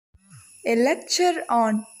A lecture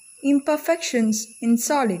on imperfections in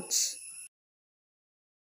solids.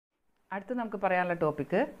 അടുത്ത നമുക്ക് പറയാനുള്ള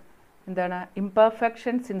ടോപ്പിക്ക് എന്താണ്?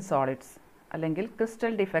 ഇംപെർഫെക്ഷൻസ് ഇൻ സോളിഡ്സ് അല്ലെങ്കിൽ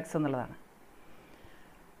ക്രിസ്റ്റൽ ഡിഫെക്ട്സ് എന്നുള്ളതാണ്.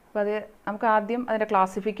 അപ്പോൾ അത് നമുക്ക് ആദ്യം അതിൻ്റെ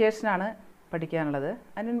ക്ലാസിഫിക്കേഷനാണ് പഠിക്കാനുള്ളത്.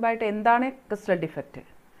 അതിന് മുൻപായിട്ട് എന്താണ് ക്രിസ്റ്റൽ ഡിഫെക്റ്റ്?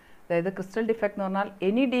 അതായത് ക്രിസ്റ്റൽ ഡിഫെക്റ്റ് എന്ന് പറഞ്ഞാൽ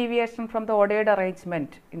any deviation from the ordered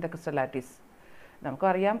arrangement in the crystal lattice.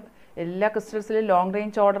 നമുക്കറിയാം എല്ലാ ക്രിസ്റ്റൽസിലും ലോങ്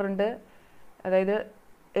റേഞ്ച് ഓർഡർ ഉണ്ട്. അതായത്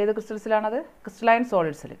ഏത് ക്രിസ്റ്റൽസിലാണത്? Crystalline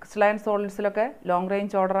സോളിഡ്സിൽ. Crystalline സോളിഡ്സിലൊക്കെ long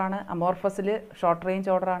range ഓർഡറാണ്. അമോർഫസിൽ short range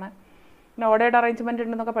ഓർഡറാണ്. പിന്നെ ഓർഡേർഡ് അറേഞ്ച്മെൻറ്റ്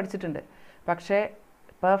ഉണ്ടെന്നൊക്കെ പഠിച്ചിട്ടുണ്ട്. പക്ഷേ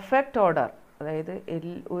പെർഫെക്റ്റ് ഓർഡർ, അതായത്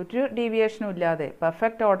ഒരു ഡീവിയേഷനും ഇല്ലാതെ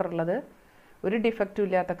പെർഫെക്റ്റ് ഓർഡർ ഉള്ളത്, ഒരു ഡിഫക്റ്റും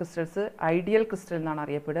ഇല്ലാത്ത ക്രിസ്റ്റൽസ് ഐഡിയൽ ക്രിസ്റ്റൽ എന്നാണ്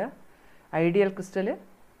അറിയപ്പെടുക. ഐഡിയൽ ക്രിസ്റ്റൽ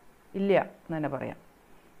ഇല്ല എന്ന് തന്നെ പറയാം.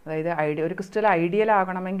 അതായത് ഒരു ക്രിസ്റ്റൽ ഐഡിയൽ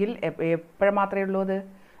ആകണമെങ്കിൽ എപ്പോഴും മാത്രമേ ഉള്ളൂ അത്?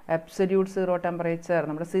 അബ്സല്യൂട്ട് സീറോ ടെമ്പറേച്ചർ,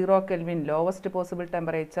 നമ്മുടെ 0 kelvin, lowest possible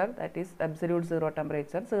temperature, that is absolute zero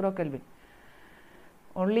temperature, 0 kelvin.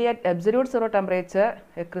 Only at absolute zero temperature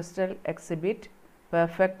a crystal exhibit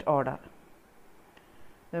perfect order.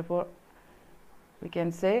 Therefore, we can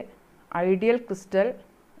say ideal crystal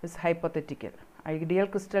is hypothetical. Ideal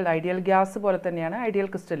crystal, ideal gas പോലെ തന്നെയാണ് ideal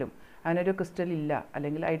ക്രിസ്റ്റലും. അതിനൊരു crystal ഇല്ല,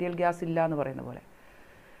 അല്ലെങ്കിൽ ideal gas ഇല്ല എന്ന് പറയുന്ന പോലെ.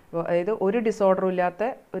 അപ്പോൾ അതായത് ഒരു ഡിസോർഡറും ഇല്ലാത്ത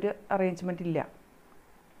ഒരു അറേഞ്ച്മെൻറ്റ് ഇല്ല.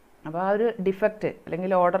 അപ്പോൾ ആ ഒരു ഡിഫക്റ്റ്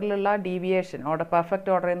അല്ലെങ്കിൽ ഓർഡറിലുള്ള ഡീവിയേഷൻ,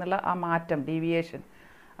 പെർഫെക്റ്റ് ഓർഡർ എന്നുള്ള ആ മാറ്റം, ഡീവിയേഷൻ,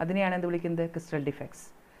 അതിനെയാണ് എന്ത് വിളിക്കുന്നത്? Crystal defects.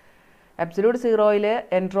 അബ്സല്യൂട്ട് സീറോയിൽ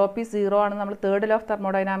എൻട്രോപ്പി സീറോ ആണ്. നമ്മൾ തേർഡ് ലോ ഓഫ്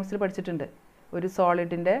തെർമോഡൈനാമിക്സിൽ പഠിച്ചിട്ടുണ്ട്. ഒരു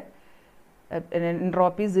സോളിഡിൻ്റെ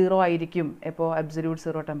എൻട്രോപ്പി സീറോ ആയിരിക്കും എപ്പോൾ? അബ്സല്യൂട്ട്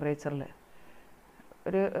സീറോ ടെമ്പറേച്ചറിൽ.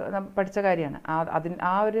 പഠിച്ച കാര്യമാണ്.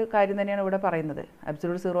 ആ ഒരു കാര്യം തന്നെയാണ് ഇവിടെ പറയുന്നത്.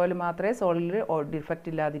 അബ്സല്യൂട്ട് സീറോയിൽ മാത്രമേ സോളിഡിൽ ഡിഫക്റ്റ്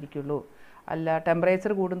ഇല്ലാതിരിക്കുള്ളൂ. അല്ല,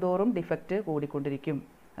 ടെമ്പറേച്ചർ കൂടുന്തോറും ഡിഫക്റ്റ് കൂടിക്കൊണ്ടിരിക്കും.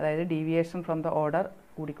 അതായത് ഡീവിയേഷൻ ഫ്രം ദ ഓർഡർ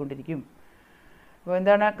കൂടിക്കൊണ്ടിരിക്കും. അപ്പോൾ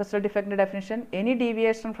എന്താണ് crystal ഡിഫെക്റ്റിൻ്റെ definition? Any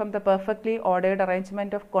deviation from the perfectly ordered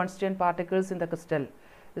arrangement of constituent particles in the crystal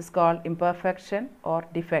is called imperfection or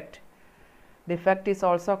defect. Defect is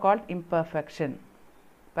also called imperfection,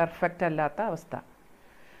 perfect അല്ലാത്ത അവസ്ഥ.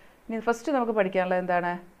 ഇനി first നമുക്ക് പഠിക്കാനുള്ളത്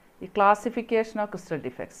എന്താണ്? ഈ classification of crystal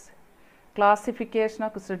defects. Classification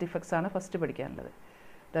of crystal defects ആണ് first പഠിക്കാനുള്ളത്.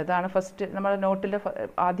 അതാണ് ഫസ്റ്റ് നമ്മുടെ നോട്ടിൻ്റെ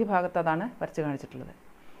ആദ്യ ഭാഗത്ത് അതാണ് വരച്ച് കാണിച്ചിട്ടുള്ളത്.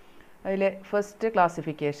 അതിലെ first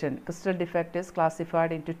classification, crystal defect is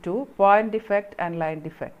classified into two: point defect and line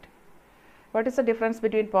defect. What is the difference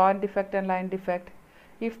between point defect and line defect?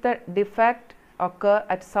 If the defect occur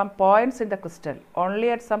at some points in the crystal, only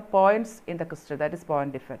at some points in the crystal, that is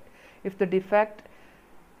point defect. If the defect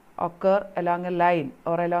occur along a line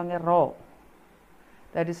or along a row,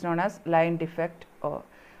 that is known as line defect. Or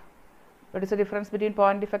what is the difference between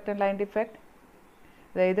point defect and line defect?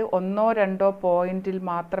 അതായത് 1-2 പോയിന്റിൽ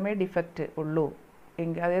മാത്രമേ defect ഉള്ളൂ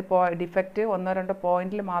എങ്കിൽ, അതായത് defect 1-2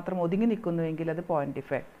 പോയിന്റിൽ മാത്രം ഒതുങ്ങി നിൽക്കുന്നുവെങ്കിൽ അത് പോയിന്റ്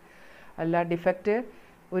ഡിഫക്റ്റ്. അല്ല, ഡിഫക്റ്റ്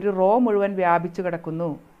ഒരു റോ മുഴുവൻ വ്യാപിച്ചു കിടക്കുന്നു,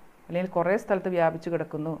 അല്ലെങ്കിൽ കുറേ സ്ഥലത്ത് വ്യാപിച്ചു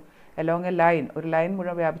കിടക്കുന്നു, അലോങ് എ ലൈൻ, ഒരു ലൈൻ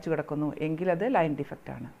മുഴുവൻ വ്യാപിച്ചു കിടക്കുന്നു എങ്കിൽ അത് ലൈൻ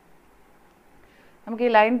ഡിഫക്റ്റ് ആണ്. നമുക്ക്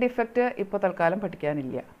ഈ ലൈൻ ഡിഫക്റ്റ് ഇപ്പോൾ തൽക്കാലം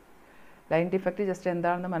പഠിക്കാനില്ല. ലൈൻ ഡിഫക്റ്റ് ജസ്റ്റ്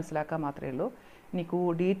എന്താണെന്ന് മനസ്സിലാക്കാൻ മാത്രമേ ഉള്ളൂ. ഇനി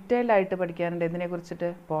ഡീറ്റെയിൽ ആയിട്ട് പഠിക്കാനുണ്ട് എന്തിനെ കുറിച്ചിട്ട്?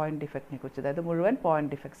 പോയിന്റ് ഡിഫക്റ്റിനെ കുറിച്ച്. അതായത് മുഴുവൻ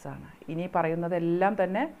പോയിന്റ് ഡിഫക്ട്സ് ആണ്. ഇനി പറയുന്നതെല്ലാം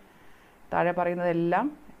തന്നെ, താഴെ പറയുന്നതെല്ലാം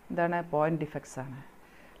എന്താണ്? പോയിന്റ് ഡിഫക്ട്സ് ആണ്.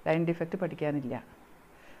 Line defect പഠിക്കാനില്ല.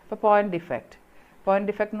 അപ്പോൾ പോയിന്റ്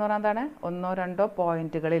ഡിഫക്റ്റ് എന്ന് പറഞ്ഞാൽ എന്താണ്? 1-2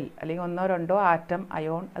 പോയിന്റുകളിൽ, അല്ലെങ്കിൽ 1-2 ആറ്റം,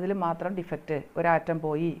 അയോൺ, അതിൽ മാത്രം ഡിഫക്റ്റ്. ഒരു ആറ്റം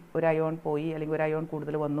പോയി, ഒരു അയോൺ പോയി, അല്ലെങ്കിൽ ഒരു അയോൺ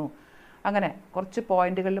കൂടുതൽ വന്നു, അങ്ങനെ കുറച്ച്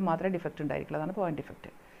പോയിന്റുകളിൽ മാത്രമേ ഡിഫക്റ്റ് ഉണ്ടായിരിക്കുള്ളൂ. അതാണ് point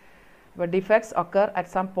defect. But defects occur at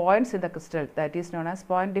some points in the crystal, that is known as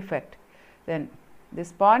point defect. Then this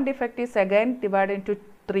point defect is again divided into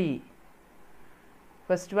 3.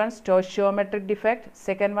 First one, stoichiometric defect;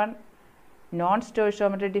 second one,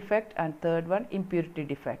 non-stoichiometric defect; and third one, impurity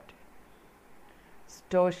defect.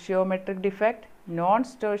 Stoichiometric defect,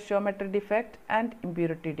 non-stoichiometric defect, and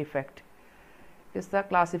impurity defect is the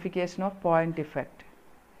classification of point defect.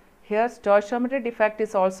 Here, stoichiometric defect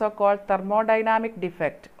is also called thermodynamic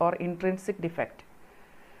defect or intrinsic defect.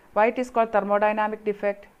 Why it is called thermodynamic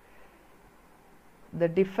defect? The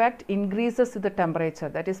defect increases with the temperature.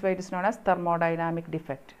 That is why it is known as thermodynamic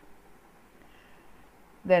defect.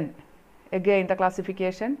 Then, again the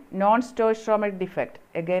classification, non-stoichiometric defect,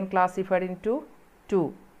 again classified into 2.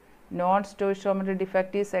 Non-stoichiometric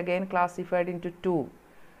defect is again classified into 2.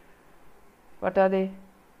 What are they?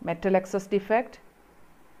 Metal excess defect,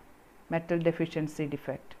 metal deficiency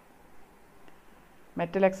defect.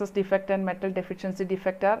 Metal excess defect and metal deficiency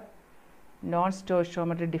defect are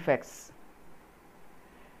non-stoichiometric defects.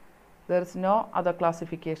 There is no other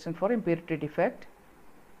classification for impurity defect.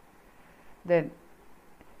 Then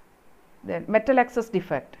metal excess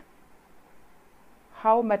defect.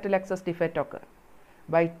 how metal excess defect occur?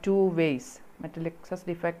 By two ways. Metal excess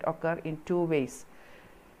defect occur in two ways.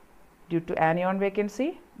 Due to anion vacancy,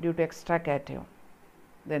 due to extra cation.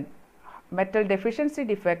 Then metal deficiency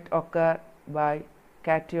defect occur by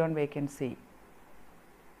cation vacancy.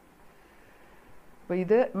 അപ്പോൾ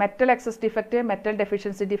ഇത് metal excess defect, metal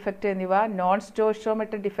deficiency defect എന്നിവ non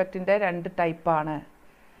സ്റ്റോയിഷ്യോമെട്രിക് ഡിഫക്റ്റിൻ്റെ രണ്ട് ടൈപ്പാണ്.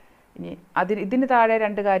 ഇനി ഇതിന് താഴെ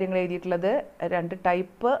രണ്ട് കാര്യങ്ങൾ എഴുതിയിട്ടുള്ളത്, രണ്ട്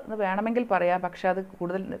ടൈപ്പ് എന്ന് വേണമെങ്കിൽ പറയാം, പക്ഷെ അത്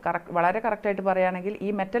കൂടുതൽ വളരെ കറക്റ്റായിട്ട് പറയുകയാണെങ്കിൽ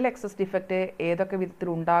ഈ മെറ്റൽ എക്സസ് ഡിഫക്റ്റ് ഏതൊക്കെ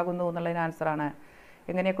വിധത്തിൽ ഉണ്ടാകുന്നു എന്നുള്ളതിന് ആൻസറാണ്.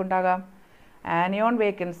 എങ്ങനെയൊക്കെ ഉണ്ടാകാം? ആനിയോൺ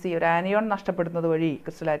വേക്കൻസി, ഒരു ആനിയോൺ നഷ്ടപ്പെടുന്നത് വഴി,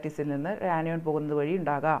 ക്രിസ്റ്റലാറ്റിസിൽ നിന്ന് ഒരു ആനിയോൺ പോകുന്നത് വഴി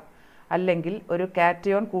ഉണ്ടാകാം. അല്ലെങ്കിൽ ഒരു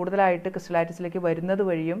കാറ്റയോൺ കൂടുതലായിട്ട് ക്രിസ്റ്റലാറ്റിസിലേക്ക് വരുന്നത്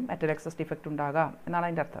വഴിയും മെറ്റൽ എക്സസ് ഡിഫക്റ്റ് ഉണ്ടാകാം എന്നാണ്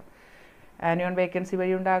അതിൻ്റെ അർത്ഥം. ആനിയോൺ വേക്കൻസി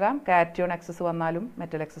വഴി ഉണ്ടാകാം, കാറ്റയോൺ എക്സസ് വന്നാലും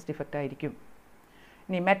മെറ്റൽ എക്സസ് ഡിഫക്റ്റ് ആയിരിക്കും.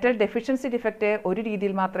 ഇനി മെറ്റൽ ഡെഫിഷ്യൻസി ഡിഫക്റ്റ് ഒരു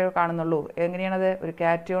രീതിയിൽ മാത്രമേ കാണുന്നുള്ളൂ. എങ്ങനെയാണത്? ഒരു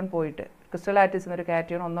കാറ്റയോൺ പോയിട്ട് ക്രിസ്റ്റലാറ്റിസിൽ നിന്ന് ഒരു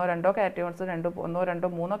കാറ്റയോൺ, ഒന്നോ രണ്ടോ കാറ്റയോൺസ്, ഒന്നോ രണ്ടോ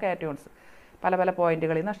മൂന്നോ കാറ്റയോൺസ് പല പല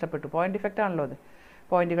പോയിന്റുകളിൽ നിന്ന് നഷ്ടപ്പെട്ടു. പോയിന്റ് ഡിഫക്റ്റ് ആണല്ലോ അത്.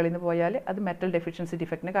 പോയിന്റുകളിൽ നിന്ന് പോയാൽ അത് മെറ്റൽ ഡെഫിഷ്യൻസി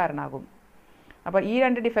ഡിഫക്റ്റിന് കാരണമാകും. അപ്പോൾ ഈ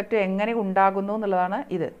രണ്ട് ഡിഫക്റ്റ് എങ്ങനെ ഉണ്ടാകുന്നു എന്നുള്ളതാണ്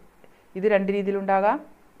ഇത്. ഇത് രണ്ട് രീതിയിലുണ്ടാകാം.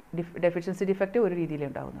 ഡെഫിഷ്യൻസി ഡിഫക്റ്റ് ഒരു രീതിയിലേ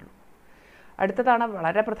ഉണ്ടാകുന്നുള്ളൂ. അടുത്തതാണ്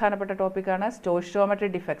വളരെ പ്രധാനപ്പെട്ട ടോപ്പിക്കാണ്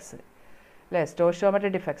സ്റ്റോയിഷ്യോമെട്രിക് ഡിഫക്ട്സ് അല്ലേ?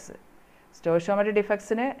 സ്റ്റോയിഷ്യോമെട്രിക് ഡിഫക്ട്സ്. സ്റ്റോയിഷ്യോമെട്രിക്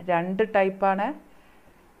ഡിഫക്ട്സിന് രണ്ട് ടൈപ്പാണ്.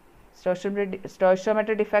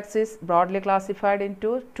 Stoichiometric defects is broadly classified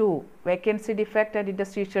into two: vacancy defect and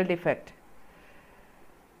interstitial defect.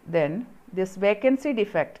 Then this vacancy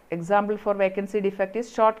defect, example for vacancy defect is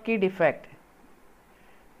short key defect.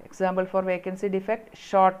 Example for vacancy defect,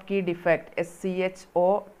 short key defect,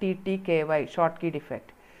 SCHOTTKY, short key defect.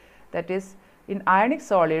 That is, in ionic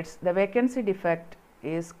solids, the vacancy defect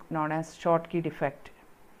is known as short key defect.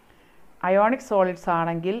 Ionic solids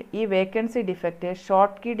ആണെങ്കിൽ ഈ vacancy defect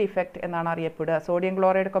short key defect എന്നാണ് അറിയപ്പെടുക. Sodium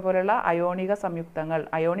chloride ഒക്കെ പോലെയുള്ള അയോണിക സംയുക്തങ്ങൾ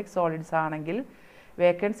ionic solids ആണെങ്കിൽ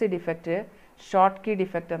vacancy defect short key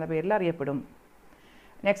defect എന്ന പേരിൽ അറിയപ്പെടും.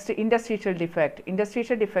 Next ഇൻഡസ്ട്രീഷ്യൽ defect.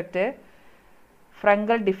 ഇൻഡസ്ട്രീഷ്യൽ defect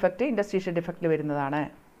ഫ്രങ്കൽ defect ഇൻഡസ്ട്രീഷ്യൽ ഡിഫക്റ്റിൽ വരുന്നതാണ്.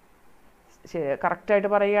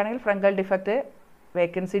 കറക്റ്റായിട്ട് പറയുകയാണെങ്കിൽ ഫ്രങ്കൽ ഡിഫക്റ്റ്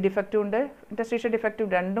വേക്കൻസി ഡിഫക്റ്റും ഉണ്ട്, ഇൻഡസ്ട്രീഷ്യൽ ഡിഫക്റ്റും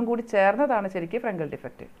രണ്ടും കൂടി ചേർന്നതാണ് ശരിക്കും ഫ്രങ്കൽ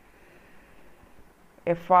ഡിഫക്റ്റ്.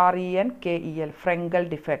 FRENKEL, ഫ്രങ്കൽ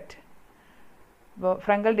defect. അപ്പോൾ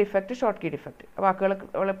ഫ്രങ്കൽ ഡിഫക്റ്റ്, ഷോർട്ട് കീ ഡിഫക്റ്റ്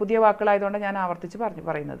വാക്കുകൾ പുതിയ വാക്കുകളായതുകൊണ്ട് ഞാൻ ആവർത്തിച്ച്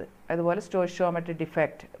പറയുന്നത്. അതുപോലെ സ്റ്റോയിഷ്യോമെട്രിക്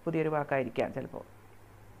ഡിഫക്റ്റ് പുതിയൊരു വാക്കായിരിക്കാം ചിലപ്പോൾ.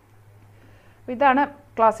 ഇതാണ്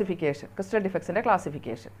ക്ലാസിഫിക്കേഷൻ, ക്രിസ്റ്റൽ ഡിഫക്ട്സിൻ്റെ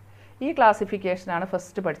ക്ലാസിഫിക്കേഷൻ. ഈ ക്ലാസിഫിക്കേഷനാണ്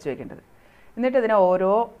ഫസ്റ്റ് പഠിച്ചു വയ്ക്കേണ്ടത്. എന്നിട്ട് ഇതിനെ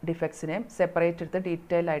ഓരോ ഡിഫക്ട്സിനെയും സെപ്പറേറ്റ് എടുത്ത്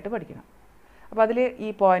ഡീറ്റെയിൽ ആയിട്ട് പഠിക്കണം. അപ്പോൾ അതിൽ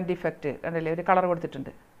ഈ പോയിന്റ് ഡിഫക്റ്റ് കണ്ടല്ലേ, ഒരു കളർ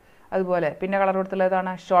കൊടുത്തിട്ടുണ്ട്. അതുപോലെ പിന്നെ കളർ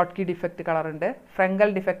കൊടുത്തുള്ളതാണ് ഷോർട്ട് കീ ഡിഫക്റ്റ് കളറുണ്ട്, ഫ്രങ്കൽ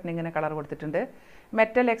ഡിഫക്റ്റിന് ഇങ്ങനെ കളർ കൊടുത്തിട്ടുണ്ട്,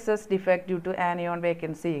 metal excess defect due to anion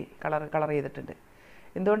vacancy colour ചെയ്തിട്ടുണ്ട്.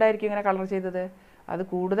 എന്തുകൊണ്ടായിരിക്കും ഇങ്ങനെ കളർ ചെയ്തത്? അത്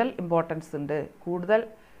കൂടുതൽ ഇമ്പോർട്ടൻസ് ഉണ്ട്, കൂടുതൽ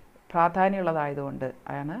പ്രാധാന്യമുള്ളതായതുകൊണ്ട്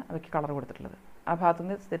ആണ് അവയ്ക്ക് കളർ കൊടുത്തിട്ടുള്ളത്. ആ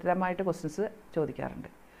ഭാഗത്തുനിന്ന് സ്ഥിരമായിട്ട് ക്വസ്റ്റ്യൻസ് ചോദിക്കാറുണ്ട്.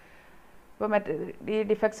 ഇപ്പോൾ ഈ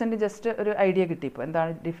ഡിഫക്ട്സിൻ്റെ ജസ്റ്റ് ഒരു ഐഡിയ കിട്ടി. ഇപ്പോൾ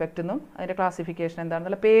എന്താണ് ഡിഫക്റ്റ് എന്നും അതിൻ്റെ ക്ലാസിഫിക്കേഷൻ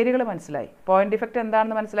എന്താണെന്നുള്ള പേരുകൾ മനസ്സിലായി. പോയിന്റ് ഡിഫക്റ്റ്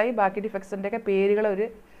എന്താണെന്ന് മനസ്സിലായി, ബാക്കി ഡിഫക്ട്സിൻ്റെയൊക്കെ പേരുകൾ ഒരു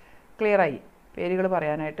ക്ലിയറായി, പേരുകൾ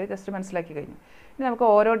പറയാനായിട്ട് ജസ്റ്റ് മനസ്സിലാക്കി കഴിഞ്ഞു. ഇനി നമുക്ക്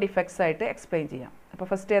ഓരോ ഡിഫക്ട്സ് ആയിട്ട് എക്സ്പ്ലെയിൻ ചെയ്യാം. അപ്പോൾ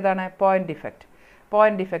ഫസ്റ്റ് ഏതാണ്? Point defect.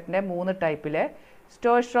 പോയിന്റ് ഡിഫക്റ്റിൻ്റെ 3 ടൈപ്പിലെ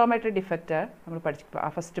സ്റ്റോയിഷ്യോമെട്രിക് ഡിഫക്റ്റ് നമ്മൾ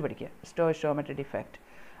ഫസ്റ്റ് പഠിക്കുക. സ്റ്റോയിഷ്യോമെട്രിക് ഡിഫക്റ്റ്.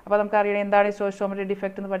 അപ്പോൾ നമുക്കറിയണം എന്താണ് ഈ സ്റ്റോയിഷ്യോമെട്രിക്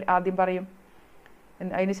ഡിഫക്റ്റ് എന്ന് ആദ്യം പറയും.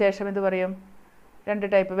 അതിന് ശേഷം എന്ത് പറയും? 2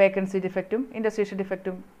 ടൈപ്പ്, വേക്കൻസി ഡിഫക്റ്റും ഇൻഡസ്ട്രീഷ്യൽ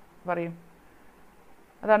ഡിഫക്റ്റും പറയും.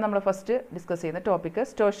 അതാണ് നമ്മൾ ഫസ്റ്റ് ഡിസ്കസ് ചെയ്യുന്ന ടോപ്പിക്ക്,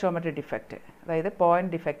 സ്റ്റോയിഷ്യോമെട്രിക് ഡിഫക്റ്റ്. അതായത്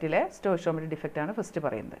പോയിന്റ് ഡിഫക്റ്റിലെ സ്റ്റോയിഷ്യോമെട്രിക് ഡിഫക്റ്റാണ് ഫസ്റ്റ്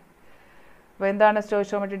പറയുന്നത്. അപ്പോൾ എന്താണ്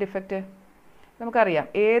സ്റ്റോയിഷ്യോമെട്രിക് ഡിഫക്റ്റ്? നമുക്കറിയാം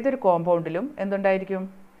ഏതൊരു കോമ്പൗണ്ടിലും എന്തുണ്ടായിരിക്കും?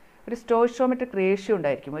 ഒരു സ്റ്റോയിഷ്യോമെട്രിക് റേഷ്യോ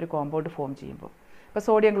ഉണ്ടായിരിക്കും ഒരു കോമ്പൗണ്ട് ഫോം ചെയ്യുമ്പോൾ. ഇപ്പോൾ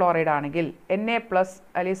സോഡിയം ക്ലോറൈഡ് ആണെങ്കിൽ Na+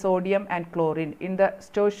 അല്ലെങ്കിൽ sodium and chlorine in the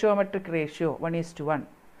സ്റ്റോയിഷ്യോമെട്രിക് ratio 1:1.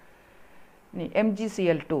 ഇനി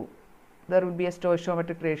MgCl2, there will be a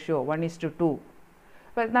stoichiometric ratio 1:2.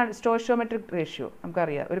 അപ്പോൾ എന്താണ് സ്റ്റോയിഷ്യോമെട്രിക് റേഷ്യോ?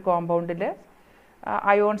 നമുക്കറിയാം ഒരു കോമ്പൗണ്ടിലെ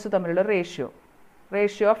അയോൺസ് തമ്മിലുള്ള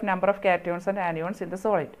ratio of number of cations and anions in the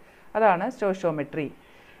solid, അതാണ് സ്റ്റോയിഷ്യോമെട്രി.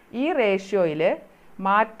 ഈ റേഷ്യോയിൽ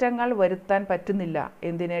മാറ്റങ്ങൾ വരുത്താൻ പറ്റുന്നില്ല.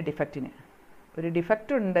 എന്തിന്? ഡിഫക്റ്റിന്. ഒരു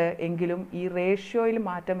ഡിഫക്റ്റ് ഉണ്ട് എങ്കിലും ഈ റേഷ്യോയിൽ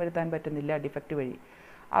മാറ്റം വരുത്താൻ പറ്റുന്നില്ല ഡിഫക്റ്റ് വഴി.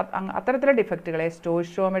 അത്തരത്തിലുള്ള ഡിഫക്റ്റുകളെ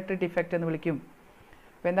സ്റ്റോയിഷ്യോമെട്രിക് ഡിഫക്റ്റ് എന്ന് വിളിക്കും.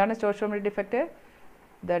 അപ്പോൾ എന്താണ് സ്റ്റോയിഷ്യോമെട്രിക് defect?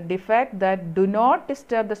 The defect that do not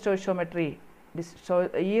disturb the stoichiometry.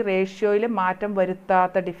 ഈ റേഷ്യോയിൽ മാറ്റം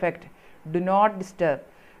വരുത്താത്ത defect. Do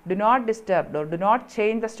not disturb or do not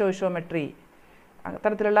change the stoichiometry.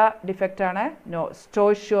 അത്തരത്തിലുള്ള ഡിഫക്റ്റാണ്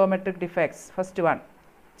സ്റ്റോയിഷ്യോമെട്രിക് ഡിഫക്ട്സ്. ഫസ്റ്റ് വൺ,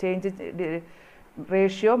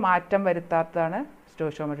 റേഷ്യോ മാറ്റം വരുത്താത്തതാണ്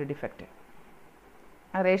സ്റ്റോയിഷ്യോമെട്രിക് ഡിഫക്റ്റ്.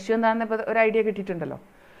 റേഷ്യോ എന്താണെന്ന് ഇപ്പോൾ ഒരു ഐഡിയ കിട്ടിയിട്ടുണ്ടല്ലോ.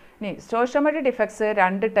 ഇനി സ്റ്റോയിഷ്യോമെട്രിക് ഡിഫക്ട്സ്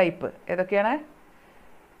 2 ടൈപ്പ് ഏതൊക്കെയാണ്?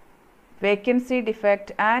 Vacancy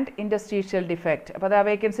defect and ഇൻഡസ്ട്രീഷ്യൽ defect. അപ്പോൾ അത് ആ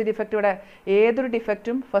വേക്കൻസി ഡിഫക്റ്റ് ഇവിടെ ഏതൊരു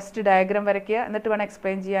ഡിഫക്റ്റും ഫസ്റ്റ് ഡയഗ്രാം വരയ്ക്കുക, എന്നിട്ട് വേണം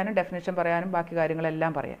എക്സ്പ്ലെയിൻ ചെയ്യാനും ഡെഫിനേഷൻ പറയാനും ബാക്കി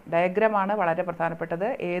കാര്യങ്ങളെല്ലാം പറയാം. ഡയഗ്രാമാണ് വളരെ പ്രധാനപ്പെട്ടത്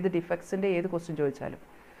ഏത് ഡിഫക്ട്സിൻ്റെ ഏത് ക്വസ്റ്റ്യൻ ചോദിച്ചാലും.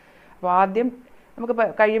 അപ്പോൾ ആദ്യം നമുക്ക്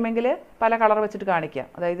കഴിയുമെങ്കിൽ പല കളർ വെച്ചിട്ട് കാണിക്കാം.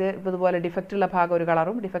 അതായത് ഇപ്പോൾ ഇതുപോലെ ഡിഫക്റ്റ് ഉള്ള ഭാഗം ഒരു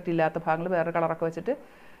കളറും ഡിഫക്റ്റ് ഇല്ലാത്ത ഭാഗങ്ങൾ വേറെ കളറൊക്കെ വെച്ചിട്ട്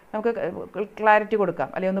നമുക്ക് ക്ലാരിറ്റി കൊടുക്കാം.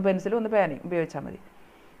 അല്ലെങ്കിൽ ഒന്ന് പെൻസിലും ഒന്ന് പേനയും ഉപയോഗിച്ചാൽ മതി.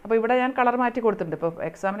 അപ്പോൾ ഇവിടെ ഞാൻ കളർ മാറ്റി കൊടുത്തിട്ടുണ്ട്. ഇപ്പോൾ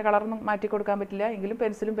എക്സാമിന് കളറൊന്നും മാറ്റി കൊടുക്കാൻ പറ്റില്ല എങ്കിലും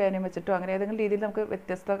പെൻസിലും പേനയും വെച്ചിട്ടോ അങ്ങനെ ഏതെങ്കിലും രീതിയിൽ നമുക്ക്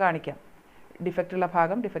വ്യത്യസ്തത കാണിക്കാം. ഡിഫക്റ്റ് ഉള്ള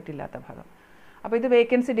ഭാഗം ഡിഫക്റ്റ് ഇല്ലാത്ത ഭാഗം. അപ്പോൾ ഇത്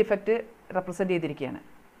വേക്കൻസി ഡിഫക്റ്റ് റെപ്രസെൻറ്റ് ചെയ്തിരിക്കുകയാണ്.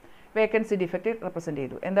 വേക്കൻസി ഡിഫക്റ്റ് റെപ്രസെൻറ്റ്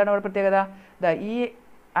ചെയ്തു. എന്താണ് അവിടെ പ്രത്യേകത? ഈ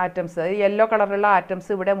ആറ്റംസ് യെല്ലോ കളറിലുള്ള ആറ്റംസ്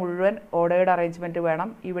ഇവിടെ മുഴുവൻ ഓർഡേർഡ് അറേഞ്ച്മെൻറ്റ് വേണം,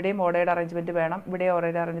 ഇവിടെയും ഓർഡേർഡ് അറേഞ്ച്മെൻറ്റ് വേണം, ഇവിടെയും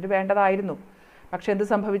ഓർഡേർഡ് അറേഞ്ച്മെൻറ്റ് വേണ്ടതായിരുന്നു. പക്ഷേ എന്ത്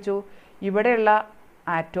സംഭവിച്ചു? ഇവിടെയുള്ള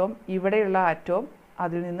ആറ്റോം ഇവിടെയുള്ള ആറ്റോം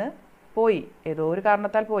അതിൽ നിന്ന് പോയി, ഏതോ ഒരു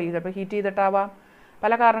കാരണത്താൽ പോയി. ചിലപ്പോൾ ഹീറ്റ് ചെയ്തിട്ടാവാം,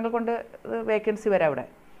 പല കാരണങ്ങൾ കൊണ്ട് വേക്കൻസി വരാം അവിടെ.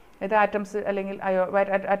 ഇത് ആറ്റംസ് അല്ലെങ്കിൽ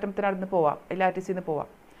ആറ്റത്തിനടുത്ത് പോവാം, ലാറ്റിസിൽ നിന്ന് പോവാം.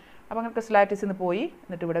 അപ്പോൾ അങ്ങനെ ക്രിസ്റ്റലാറ്റിസിൽ നിന്ന് പോയി,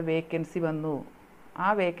 എന്നിട്ട് ഇവിടെ വേക്കൻസി വന്നു. ആ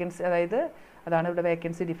വേക്കൻസി അതാണ് ഇവിടെ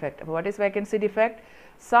വേക്കൻസി ഡിഫക്റ്റ്. അപ്പോൾ what is vacancy defect?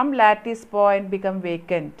 Some lattice point become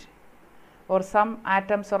vacant or some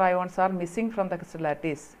atoms or ions are missing from the crystal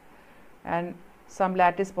lattice and some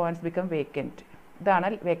lattice points become vacant. ഇതാണ്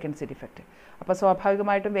വേക്കൻസി ഡിഫക്റ്റ്. അപ്പോൾ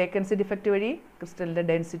സ്വാഭാവികമായിട്ടും vacancy defect വഴി ക്രിസ്റ്റലിൻ്റെ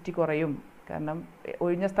density കുറയും. കാരണം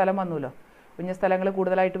ഒഴിഞ്ഞ സ്ഥലം വന്നുല്ലോ, ഒഴിഞ്ഞ സ്ഥലങ്ങൾ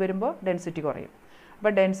കൂടുതലായിട്ട് വരുമ്പോൾ ഡെൻസിറ്റി കുറയും.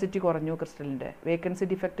 അപ്പോൾ ഡെൻസിറ്റി കുറഞ്ഞു ക്രിസ്റ്റലിൻ്റെ. വേക്കൻസി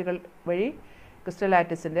ഡിഫക്റ്റുകൾ വഴി ക്രിസ്റ്റൽ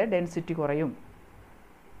ലാറ്റിസിൻ്റെ ഡെൻസിറ്റി കുറയും.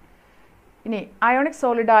 ഇനി അയോണിക്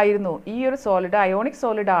സോളിഡ് ആയിരുന്നു, ഈ ഒരു സോളിഡ് അയോണിക്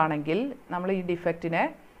സോളിഡ് ആണെങ്കിൽ നമ്മൾ ഈ ഡിഫക്റ്റിനെ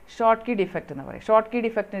ഷോർട്ട് കീ ഡിഫക്റ്റ് എന്ന് പറയും. ഷോർട്ട് കീ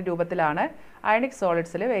ഡിഫക്റ്റിൻ്റെ രൂപത്തിലാണ് അയോണിക്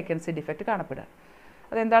സോളിഡ്സിൽ വേക്കൻസി ഡിഫക്റ്റ് കാണപ്പെടുക.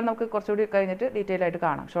 അതെന്താണ് നമുക്ക് കുറച്ചുകൂടി കഴിഞ്ഞിട്ട് ഡീറ്റെയിൽ ആയിട്ട്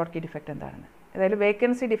കാണാം ഷോർട്ട് കീ ഡിഫക്റ്റ് എന്താണെന്ന്. അതായത്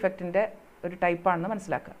വേക്കൻസി ഡിഫക്റ്റിൻ്റെ ഒരു ടൈപ്പാണെന്ന്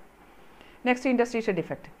മനസ്സിലാക്കുക. Next ഇൻഡസ്ട്രീഷ്യൽ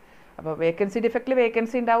defect. അപ്പോൾ വേക്കൻസി ഡിഫക്റ്റിൽ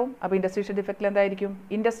വേക്കൻസി ഉണ്ടാവും. അപ്പോൾ ഇൻഡസ്ട്രീഷ്യൽ ഡിഫക്റ്റിൽ എന്തായിരിക്കും?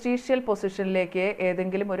 ഇൻഡസ്ട്രീഷ്യൽ പൊസിഷനിലേക്ക്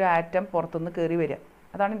ഏതെങ്കിലും ഒരു ആറ്റം പുറത്തുനിന്ന് കയറി വരിക.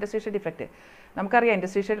 അതാണ് ഇൻഡസ്ട്രീഷ്യൽ ഡിഫക്റ്റ്. നമുക്കറിയാം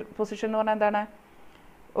ഇൻഡസ്ട്രീഷ്യൽ പൊസിഷൻ എന്ന് പറഞ്ഞാൽ എന്താണ്?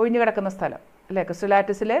 ഒഴിഞ്ഞു കിടക്കുന്ന സ്ഥലം അല്ലേ? ക്രിസ്റ്റൽ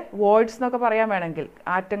ലാറ്റിസിൽ വോയിഡ്സ് എന്നൊക്കെ പറയാൻ വേണമെങ്കിൽ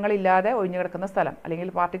ആറ്റങ്ങളില്ലാതെ ഒഴിഞ്ഞു കിടക്കുന്ന സ്ഥലം, അല്ലെങ്കിൽ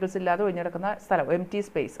പാർട്ടിക്കിൾസ് ഇല്ലാതെ ഒഴിഞ്ഞു കിടക്കുന്ന സ്ഥലം, എംപ്റ്റി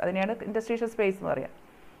സ്പേസ്, അതിനെയാണ് ഇൻഡസ്ട്രീഷ്യൽ സ്പേസ് എന്ന് പറയുക.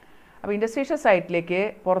 അപ്പോൾ ഇൻഡസ്ട്രീഷ്യൽ സൈറ്റിലേക്ക്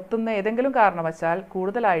പുറത്തുനിന്ന് ഏതെങ്കിലും കാരണവശാൽ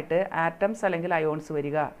കൂടുതലായിട്ട് ആറ്റംസ് അല്ലെങ്കിൽ അയോൺസ്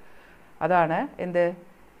വരിക, അതാണ് എന്ത്?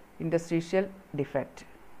 ഇൻഡസ്ട്രീഷ്യൽ defect.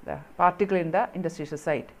 Particle in the ഇൻഡസ്ട്രീഷ്യൽ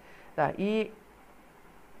site. ഈ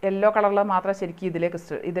യെല്ലോ കളറിൽ മാത്രം ശരിക്കും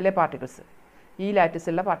ഇതിലെ പാർട്ടിക്കിൾസ്, ഈ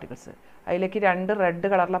ലാറ്റിസുള്ള പാർട്ടിക്കിൾസ്, അതിലേക്ക് 2 റെഡ്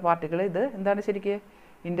കളറിലെ പാർട്ടിക്കിൾ, ഇത് എന്താണ് ശരിക്കും?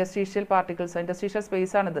 ഇൻഡസ്ട്രീഷ്യൽ പാർട്ടിക്കിൾസ്, ഇൻഡസ്ട്രീഷ്യൽ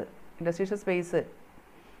സ്പേസ് ആണിത്. ഇൻഡസ്ട്രീഷ്യൽ സ്പേസ്,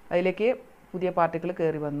 അതിലേക്ക് പുതിയ പാർട്ടിക്കിൾ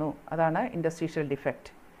കയറി വന്നു, അതാണ് ഇൻഡസ്ട്രീഷ്യൽ ഡിഫക്റ്റ്.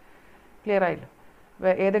 ക്ലിയർ ആയല്ലോ?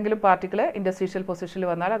 ഏതെങ്കിലും പാർട്ടിക്കിൾ ഇൻഡസ്ട്രീഷ്യൽ പൊസിഷനിൽ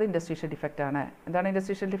വന്നാൽ അത് ഇൻഡസ്ട്രീഷ്യൽ ഡിഫക്റ്റ് ആണ്. എന്താണ്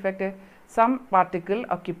ഇൻഡസ്ട്രീഷ്യൽ defect? Some particle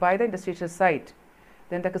occupy the industrial site,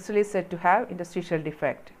 then the crystal is said to have industrial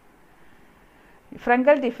defect.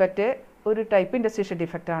 ഫ്രങ്കൽ defect ഒരു ടൈപ്പ് ഇൻഡസ്ട്രീഷ്യൽ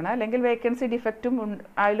ഡിഫക്റ്റ് ആണ്, അല്ലെങ്കിൽ വേക്കൻസി ഡിഫക്റ്റും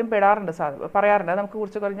അതിലും പെടാറുണ്ട്, പറയാറുണ്ട്. അത് നമുക്ക്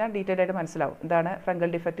കുറച്ച് കുറഞ്ഞാൽ ഡീറ്റെയിൽ ആയിട്ട് മനസ്സിലാവും എന്താണ് ഫ്രങ്കൽ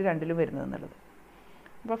ഡിഫക്റ്റ് രണ്ടിലും വരുന്നത് എന്നുള്ളത്.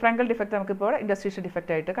 അപ്പോൾ ഫ്രങ്കൽ ഡിഫക്റ്റ് നമുക്കിപ്പോൾ ഇൻഡസ്ട്രീഷ്യൽ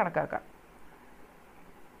ഡിഫക്റ്റ് ആയിട്ട് കണക്കാക്കാം.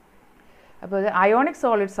 അപ്പോൾ ഇത് അയോണിക്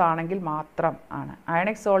സോളിഡ്സ് ആണെങ്കിൽ മാത്രം ആണ്.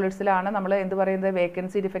 അയോണിക് സോളിഡ്സിലാണ് നമ്മൾ എന്ത് പറയുന്നത്?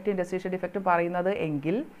 വേക്കൻസി ഡിഫക്റ്റ് ഇൻഡസ്ട്രീഷ്യൽ ഡിഫക്റ്റും പറയുന്നത്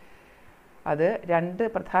എങ്കിൽ അത് 2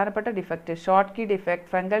 പ്രധാനപ്പെട്ട defect, short key defect,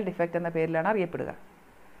 ഫ്രങ്കൽ defect എന്ന പേരിലാണ് അറിയപ്പെടുക.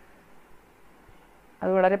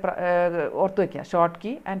 അത് വളരെ ഓർത്തു വയ്ക്കുക, ഷോർട്ട്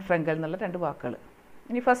കീ ആൻഡ് ഫ്രങ്കൽ എന്നുള്ള 2 വാക്കുകൾ.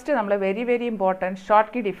 ഇനി ഫസ്റ്റ് നമ്മൾ very important short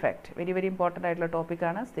key defect, very important ആയിട്ടുള്ള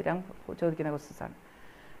ടോപ്പിക്കാണ്, സ്ഥിരം ചോദിക്കുന്ന ക്വസ്റ്റ്യൻസ് ആണ്.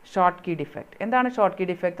 ഷോർട്ട് കീ ഡിഫക്റ്റ് എന്താണ്? ഷോർട്ട് കീ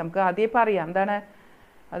ഡിഫക്റ്റ് നമുക്ക് ആദ്യം ഇപ്പോൾ അറിയാം എന്താണ്.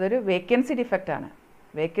 അതൊരു വേക്കൻസി ഡിഫക്റ്റ് ആണ്,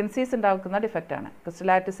 വേക്കൻസീസ് ഉണ്ടാക്കുന്ന ഡിഫക്റ്റ് ആണ്. ക്രിസ്റ്റൽ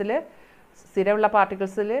ലാറ്റിസിൽ സ്ഥിരമുള്ള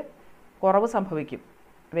പാർട്ടിക്കിൾസിൽ കുറവ് സംഭവിക്കും,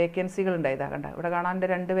 വേക്കൻസികൾ ഉണ്ടായതാ. കണ്ട ഇവിടെ കാണാനുണ്ട്,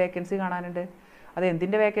 2 വേക്കൻസി കാണാനുണ്ട്. അത്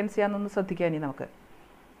എന്തിൻ്റെ വേക്കൻസിയാണെന്നൊന്ന് ശ്രദ്ധിക്കാൻ ഇനി നമുക്ക്.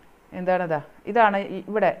 എന്താണതാ? ഇതാണ്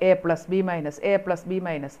ഇവിടെ A+, B-, A+, B-.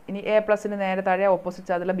 ഇനി A+ന് നേരെ താഴെ ഓപ്പോസിറ്റ്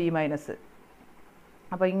ചാർജുള്ള B-.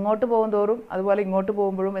 അപ്പോൾ ഇങ്ങോട്ട് പോകും തോറും അതുപോലെ ഇങ്ങോട്ട്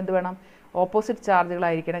പോകുമ്പോഴും എന്ത് വേണം? ഓപ്പോസിറ്റ്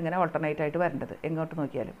ചാർജുകളായിരിക്കണം ഇങ്ങനെ ഓൾട്ടർനേറ്റ് ആയിട്ട് വരേണ്ടത്, എങ്ങോട്ട്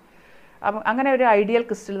നോക്കിയാലും. അപ്പം അങ്ങനെ ഒരു ഐഡിയൽ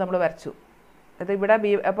ക്രിസ്റ്റൽ നമ്മൾ വരച്ചു. അത് ഇവിടെ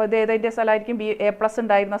അപ്പോൾ ഇത് ഏതിൻ്റെ സ്ഥലമായിരിക്കും? A+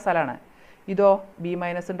 ഉണ്ടായിരുന്ന സ്ഥലമാണ്. ഇതോ B-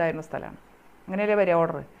 ഉണ്ടായിരുന്ന സ്ഥലമാണ്. അങ്ങനെയല്ലേ വരിക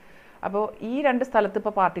ഓർഡർ. അപ്പോൾ ഈ 2 സ്ഥലത്ത്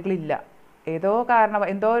ഇപ്പോൾ പാർട്ടിക്കിൾ ഇല്ല,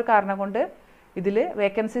 എന്തോ ഒരു കാരണം കൊണ്ട് ഇതിൽ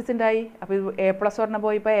വേക്കൻസീസ് ഉണ്ടായി. അപ്പോൾ ഇത് A+ ഒരെണ്ണം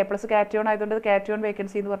പോയി, ഇപ്പോൾ A+ കാറ്റയോൺ ആയതുകൊണ്ട് ഇത് കാറ്റയോൺ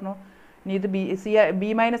വേക്കൻസി എന്ന് പറഞ്ഞു. ഇനി ഇത്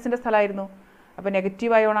B- സ്ഥലമായിരുന്നു, അപ്പോൾ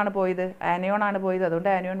നെഗറ്റീവ് അയോണാണ് പോയത്, ആനയോൺ ആണ് പോയത്, അതുകൊണ്ട്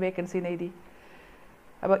ആനയോൺ വേക്കൻസി എന്ന് എഴുതി.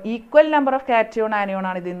 അപ്പോൾ ഈക്വൽ നമ്പർ ഓഫ് കാറ്റയോൺ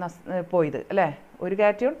ആനയോണാണ് ഇതിൽ നിന്ന് പോയത് അല്ലേ? ഒരു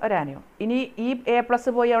കാറ്റയോൺ ഒരു ആനയോൺ. ഇനി ഈ A+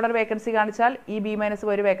 പോയി അവിടെ ഒരു വേക്കൻസി കാണിച്ചാൽ ഈ B-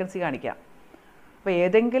 പോയി ഒരു വേക്കൻസി കാണിക്കാം. അപ്പോൾ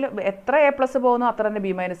ഏതെങ്കിലും എത്ര എ പ്ലസ് പോകുന്നോ അത്ര തന്നെ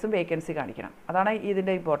ബി മൈനസും വേക്കൻസി കാണിക്കണം. അതാണ്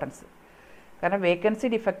ഇതിൻ്റെ ഇമ്പോർട്ടൻസ്. കാരണം വേക്കൻസി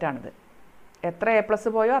ഡിഫക്റ്റാണിത്. എത്ര എ പ്ലസ്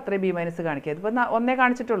പോയോ അത്രയും ബി മൈനസ് കാണിക്കുക. ഇതിപ്പോൾ ഒന്നേ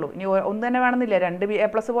കാണിച്ചിട്ടുള്ളൂ. ഇനി ഒന്ന് തന്നെ വേണമെന്നില്ല. 2 എ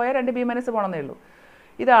പ്ലസ് പോയാൽ 2 ബി മൈനസ് പോകണമെന്നേ ഉള്ളൂ.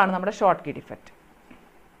 ഇതാണ് നമ്മുടെ ഷോർട്ട് കീ ഡിഫക്റ്റ്.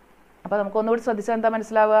 അപ്പോൾ നമുക്കൊന്നുകൂടി ശ്രദ്ധിച്ചാൽ എന്താ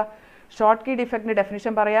മനസ്സിലാവുക? ഷോർട്ട് കീ ഡിഫക്റ്റിൻ്റെ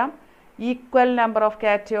ഡെഫിനിഷൻ പറയാം. Equal number of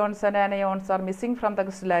cations and anions R missing from the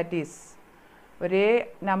ക്രിസ്റ്റലാറ്റിസ്. ഒരേ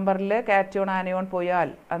നമ്പറിൽ കാറ്റയോൺ ആനയോൺ പോയാൽ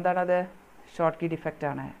എന്താണത്? ഷോർട്ട് കീ ഡിഫക്റ്റ്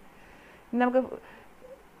ആണ്. ഇനി നമുക്ക്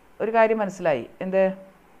ഒരു കാര്യം മനസ്സിലായി. എന്ത്?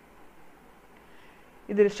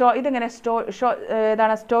 ഇതിങ്ങനെ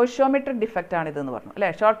ഏതാണ്? സ്റ്റോയിഷ്യോമെട്രിക് ഡിഫക്റ്റ് ആണ് ഇതെന്ന് പറഞ്ഞു അല്ലേ?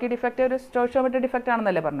 ഷോർട്ട് കീ ഡിഫക്റ്റ് ഒരു സ്റ്റോയിഷ്യോമെട്രിക് ഡിഫക്റ്റ്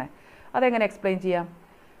ആണെന്നല്ലേ പറഞ്ഞത്? അതെങ്ങനെ എക്സ്പ്ലെയിൻ ചെയ്യാം?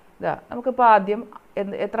 ഇതാ നമുക്കിപ്പോൾ ആദ്യം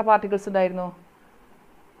എത്ര പാർട്ടിക്കിൾസ് ഉണ്ടായിരുന്നു?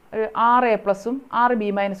 6 എ പ്ലസും 6 ബി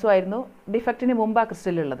മൈനസും ആയിരുന്നു ഡിഫക്റ്റിന് മുമ്പ് ആ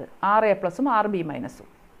ക്രിസ്റ്റലുള്ളത്. 6 എ പ്ലസും 6 ബി മൈനസും.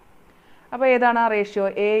 അപ്പോൾ ഏതാണ് ആ റേഷ്യോ?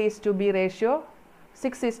 A:B ratio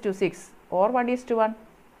 6:6 or 1:1.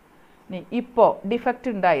 ഇനി ഇപ്പോൾ ഡിഫക്റ്റ്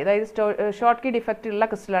ഉണ്ടായി, അതായത് ഷോർട്ട് കീ ഡിഫക്റ്റ് ഉള്ള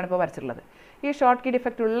ക്രിസ്റ്റലാണ് ഇപ്പോൾ വരച്ചിട്ടുള്ളത്. ഈ ഷോർട്ട് കീ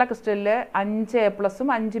ഡിഫക്റ്റ് ഉള്ള ക്രിസ്റ്റലിൽ 5 എ പ്ലസും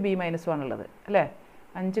 5 ബി മൈനസും ആണുള്ളത് അല്ലേ?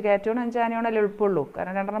 5 കാറ്റയോൺ 5 ആനയോൺ അല്ലേ എളുപ്പമുള്ളൂ.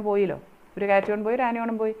 കാരണം 2 പോയില്ലോ. ഒരു കാറ്റയോൺ പോയി, ഒരു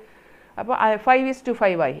ആനയോണും പോയി. അപ്പോൾ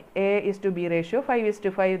 5:5 ആയി. A:B ratio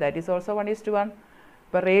 5:5. That is also 1:1.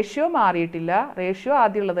 ഇപ്പോൾ റേഷ്യോ മാറിയിട്ടില്ല. റേഷ്യോ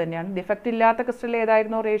ആദ്യമുള്ളത് തന്നെയാണ്. ഡിഫക്റ്റ് ഇല്ലാത്ത ക്രിസ്റ്റൽ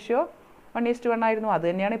ഏതായിരുന്നു റേഷ്യോ? 1:1 ആയിരുന്നു. അത്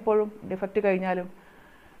തന്നെയാണ് ഇപ്പോഴും ഡിഫക്റ്റ് കഴിഞ്ഞാലും.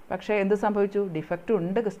 പക്ഷേ എന്ത് സംഭവിച്ചു? ഡിഫക്റ്റ്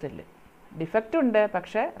ഉണ്ട് ക്രിസ്റ്റലിൽ. ഡിഫക്റ്റ് ഉണ്ട്,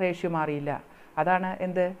 പക്ഷേ റേഷ്യോ മാറിയില്ല. അതാണ്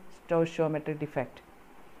എന്ത്? സ്റ്റോയിഷ്യോമെട്രിക് defect.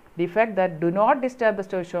 Defect that do not disturb the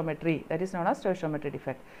stoichiometry, that is known as stoichiometric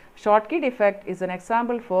defect. Short key defect is an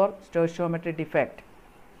example for stoichiometric defect.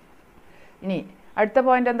 ഇനി അടുത്ത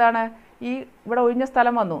പോയിന്റ് എന്താണ്? ഈ ഇവിടെ ഒഴിഞ്ഞ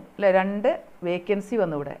സ്ഥലം വന്നു അല്ലേ? 2 വേക്കൻസി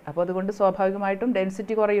വന്നു ഇവിടെ. അപ്പോൾ അതുകൊണ്ട് സ്വാഭാവികമായിട്ടും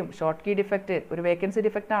ഡെൻസിറ്റി കുറയും. ഷോർട്ട് കീ ഡിഫക്റ്റ് ഒരു വേക്കൻസി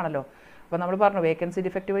ഡിഫക്റ്റ് ആണല്ലോ. അപ്പോൾ നമ്മൾ പറഞ്ഞു വേക്കൻസി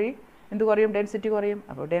ഡിഫക്റ്റ് വഴി എന്ത് കുറയും? ഡെൻസിറ്റി കുറയും.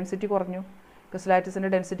 അപ്പോൾ ഡെൻസിറ്റി കുറഞ്ഞു, ക്രിസ്റ്റലാറ്റിസിൻ്റെ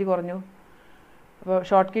ഡെൻസിറ്റി കുറഞ്ഞു. അപ്പോൾ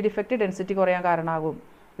ഷോർട്ട് കീ ഡിഫക്റ്റ് ഡെൻസിറ്റി കുറയാൻ കാരണമാകും.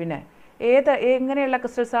 പിന്നെ എങ്ങനെയുള്ള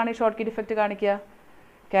ക്രിസ്റ്റൽസാണ് ഈ ഷോർട്ട് കീ ഡിഫക്റ്റ് കാണിക്കുക?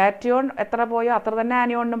 കാറ്റയോൺ എത്ര പോയോ അത്ര തന്നെ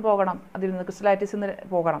ആനയോണിനും പോകണം. അതിൽ നിന്ന് ക്രിസ്റ്റലാറ്റിസിൽ നിന്ന്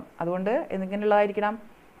പോകണം. അതുകൊണ്ട് എങ്ങനെയുള്ളതായിരിക്കണം?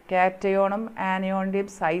 കാറ്റയോണും ആനയോണിൻ്റെയും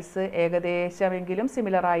സൈസ് ഏകദേശമെങ്കിലും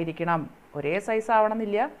സിമിലർ ആയിരിക്കണം. ഒരേ സൈസ്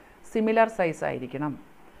ആവണമെന്നില്ല, സിമിലർ സൈസ് ആയിരിക്കണം.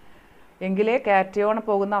 എങ്കിലേ കാറ്റയോൺ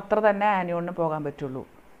പോകുന്ന അത്ര തന്നെ ആനയോണിന് പോകാൻ പറ്റുള്ളൂ.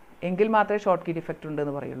 എങ്കിൽ മാത്രമേ ഷോർട്ട് കീ ഡിഫക്റ്റ്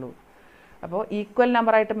ഉണ്ടെന്ന് പറയുള്ളൂ. അപ്പോൾ ഈക്വൽ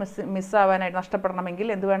നമ്പറായിട്ട് മിസ്സാവാനായിട്ട് നഷ്ടപ്പെടണമെങ്കിൽ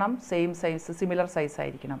എന്ത് വേണം? സെയിം സൈസ്, സിമിലർ സൈസ്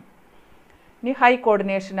ആയിരിക്കണം. ഇനി ഹൈ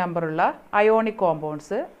കോർഡിനേഷൻ നമ്പറുള്ള ionic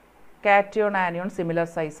compounds cation anion similar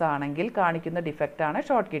size ആണെങ്കിൽ കാണിക്കുന്ന ഡിഫക്റ്റാണ്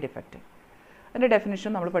ഷോർട്ട് കീ ഡിഫക്റ്റ്. അതിൻ്റെ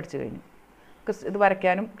ഡെഫിനിഷൻ നമ്മൾ പഠിച്ചു കഴിഞ്ഞു. ഇത്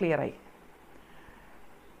വരയ്ക്കാനും ക്ലിയറായി.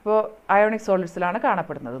 ഇപ്പോൾ അയോണിക് സോളിഡ്സിലാണ്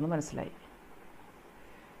കാണപ്പെടുന്നതെന്ന് മനസ്സിലായി.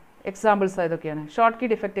 എക്സാമ്പിൾസ് ഏതൊക്കെയാണ്? ഷോർട്ട് കീ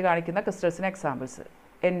ഡിഫക്റ്റ് കാണിക്കുന്ന ക്രിസ്റ്റൽസിന് examples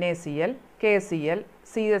NaCl, KCl,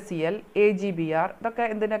 CaCl, AgBr. ഇതൊക്കെ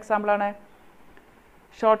എന്തിൻ്റെ എക്സാമ്പിളാണ്?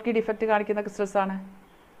 ഷോർട്ട് കീ ഡിഫക്റ്റ് കാണിക്കുന്ന ക്രിസ്റ്റൽസാണ്.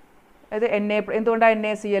 അത് എന്തുകൊണ്ടാണ്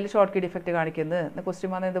NaCl ഷോർട്ട് കീ ഡിഫക്റ്റ് കാണിക്കുന്നത് എന്ന്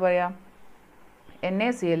ക്വസ്റ്റ്യൻ വന്നാൽ എന്ത് പറയാം?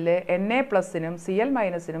 NaCl Na+നും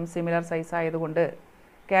Cl- നും സിമിലർ സൈസ് ആയതുകൊണ്ട്,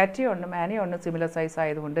 കാറ്റയോണിനും ആനയോണിനും സിമിലർ സൈസ്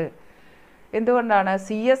ആയതുകൊണ്ട്. എന്തുകൊണ്ടാണ്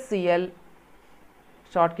CsCl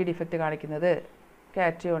ഷോർട്ട് കീ ഡിഫക്റ്റ് കാണിക്കുന്നത്?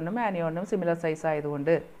 കാറ്റയോണിനും ആനയോണിനും സിമിലർ സൈസ്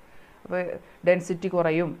ആയതുകൊണ്ട്. അപ്പോൾ ഡെൻസിറ്റി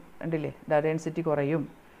കുറയും, ഉണ്ടല്ലേ? ഡെൻസിറ്റി കുറയും.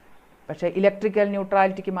 പക്ഷേ ഇലക്ട്രിക്കൽ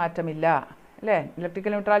ന്യൂട്രാലിറ്റിക്ക് മാറ്റമില്ല അല്ലേ?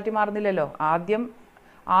 Electrical neutrality മാറുന്നില്ലല്ലോ. ആദ്യം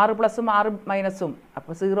 6 പ്ലസും 6 മൈനസും,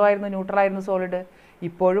 അപ്പോൾ 0 ആയിരുന്നു, ന്യൂട്രലായിരുന്നു സോളിഡ്.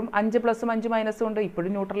 ഇപ്പോഴും 5 പ്ലസും 5 മൈനസും ഉണ്ട്,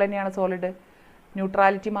 ഇപ്പോഴും ന്യൂട്രൽ തന്നെയാണ് സോളിഡ്.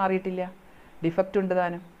 ന്യൂട്രാലിറ്റി മാറിയിട്ടില്ല, ഡിഫക്റ്റ് ഉണ്ട്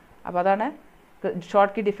താനും. അപ്പോൾ അതാണ്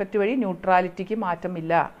ഷോർട്ട് കീ ഡിഫക്റ്റ് വഴി ന്യൂട്രാലിറ്റിക്ക്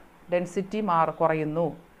മാറ്റമില്ല, ഡെൻസിറ്റി കുറയുന്നു.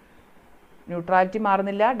 ന്യൂട്രാലിറ്റി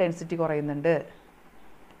മാറുന്നില്ല, ഡെൻസിറ്റി കുറയുന്നുണ്ട്.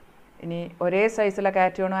 ഇനി ഒരേ സൈസിലെ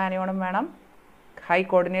കാറ്റയോണും ആനയോണും വേണം, ഹൈ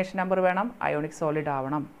കോർഡിനേഷൻ നമ്പർ വേണം, അയോണിക് സോളിഡ്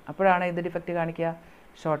ആവണം. അപ്പോഴാണ് ഇത് ഡിഫക്റ്റ് കാണിക്കുക,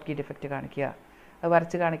 ഷോർട്ട് കീ ഡിഫക്റ്റ് കാണിക്കുക. അത്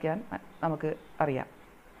വരച്ച് കാണിക്കാൻ നമുക്ക് അറിയാം.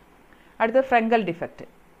 അടുത്തത് ഫ്രങ്കൽ ഡിഫക്റ്റ്.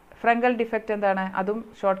 ഫ്രങ്കൽ ഡിഫക്റ്റ് എന്താണ്? അതും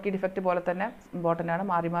ഷോർട്ട് കീ ഡിഫക്റ്റ് പോലെ തന്നെ ഇമ്പോർട്ടൻ്റ് ആണ്,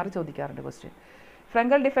 മാറി മാറി ചോദിക്കാറുണ്ട് ക്വസ്റ്റ്യൻ.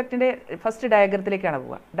 ഫ്രങ്കൽ ഡിഫക്റ്റിൻ്റെ ഫസ്റ്റ് ഡയഗ്രത്തിലേക്കാണ്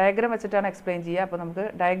പോവുക. ഡയഗ്രം വെച്ചിട്ടാണ് എക്സ്പ്ലെയിൻ ചെയ്യുക. അപ്പോൾ നമുക്ക്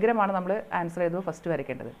ഡയഗ്രമാണ് നമ്മൾ ആൻസർ ചെയ്തത് ഫസ്റ്റ്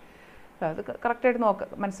വരയ്ക്കേണ്ടത്. അത് കറക്റ്റായിട്ട്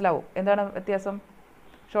മനസ്സിലാവും എന്താണ് വ്യത്യാസം.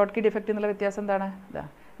 ഷോർട്ട് കീ ഡിഫക്റ്റ് എന്നുള്ള വ്യത്യാസം എന്താണ്? ഇതാ,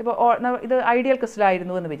 ഇപ്പോൾ ഇത് ഐഡിയൽ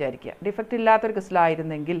ക്രിസ്റ്റലായിരുന്നു എന്ന് വിചാരിക്കുക. ഡിഫക്റ്റ് ഇല്ലാത്തൊരു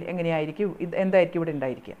ക്രിസ്റ്റലായിരുന്നെങ്കിൽ എങ്ങനെയായിരിക്കും? എന്തായിരിക്കും ഇവിടെ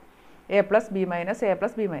ഉണ്ടായിരിക്കുക? A+, B-, A+,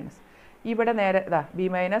 B-. ഇവിടെ നേരെ ഇതാ B-,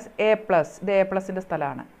 A+, ഇത് A+ൻ്റെ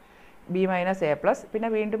സ്ഥലമാണ്. B-, A+, പിന്നെ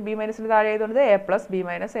വീണ്ടും B-ൻ്റെ താഴെ ആയതുകൊണ്ട് A+, B-,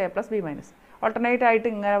 A+, B-. Alternate ആയിട്ട്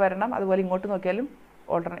ഇങ്ങനെ വരണം. അതുപോലെ ഇങ്ങോട്ട് നോക്കിയാലും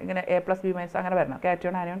ഇങ്ങനെ A+, B-, അങ്ങനെ വരണം.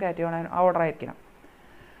 കാറ്റയോൺ ആനയോൺ ആ ഓർഡർ ആയിരിക്കണം.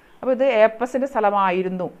 അപ്പോൾ ഇത് A+ൻ്റെ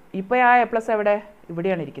സ്ഥലമായിരുന്നു. ഇപ്പോൾ ആ A+ എവിടെ?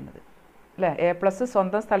 ഇവിടെയാണ് ഇരിക്കുന്നത് അല്ലേ? A+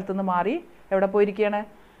 സ്വന്തം സ്ഥലത്തു നിന്ന് മാറി എവിടെ പോയിരിക്കുകയാണ്?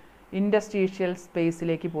 ഇൻഡസ്ട്രീഷ്യൽ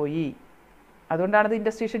സ്പേസിലേക്ക് പോയി. അതുകൊണ്ടാണ് ഇത്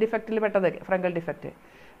ഇൻഡസ്ട്രീഷ്യൽ ഡിഫക്റ്റിൽ പെട്ടത്, ഫ്രങ്കൽ ഡിഫക്റ്റ്.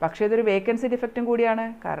 പക്ഷേ ഇതൊരു വേക്കൻസി ഡിഫക്റ്റും കൂടിയാണ്.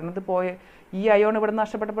 കാരണം ഇത് ഈ അയോൺ ഇവിടെ നിന്ന്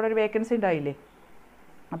നഷ്ടപ്പെട്ടപ്പോൾ ഒരു വേക്കൻസി ഉണ്ടായില്ലേ.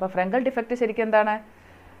 അപ്പോൾ ഫ്രങ്കൽ ഡിഫക്റ്റ് ശരിക്കും എന്താണ്?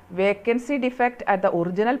 Vacancy defect at the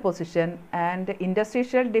original position and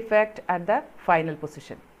ഇൻഡസ്ട്രീഷ്യൽ defect at the final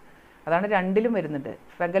position. അതാണ് രണ്ടിലും വരുന്നുണ്ട്.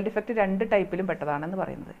 ഫ്രങ്കൽ ഡിഫക്റ്റ് രണ്ട് ടൈപ്പിലും പെട്ടതാണെന്ന്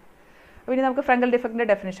പറയുന്നത്. അപ്പോൾ ഇനി നമുക്ക് ഫ്രങ്കൽ ഡിഫക്റ്റിൻ്റെ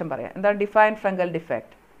ഡെഫിനിഷൻ പറയാം. എന്താണ് define ഫ്രങ്കൽ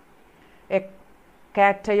defect? A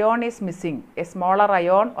cation is missing. A smaller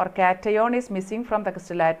ion or cation is missing from the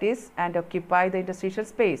crystal lattice and occupy the interstitial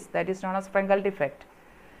space. That is known as Frenkel defect.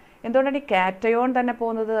 എന്തുകൊണ്ടാണ് ഈ കാറ്റയോൺ തന്നെ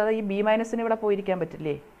പോകുന്നത്? അത് ഈ ബി മൈനസിന് ഇവിടെ പോയിരിക്കാൻ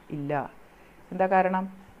പറ്റില്ലേ? ഇല്ല. എന്താ കാരണം?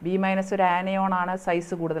 ബി മൈനസ് ഒരു ആനയോൺ ആണ്,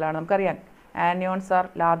 സൈസ് കൂടുതലാണ്. നമുക്കറിയാം anions R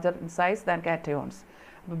larger in size than cations.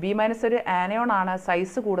 അപ്പോൾ ബി മൈനസ് ഒരു ആനയോൺ ആണ്,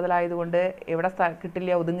 സൈസ് കൂടുതലായതുകൊണ്ട് എവിടെ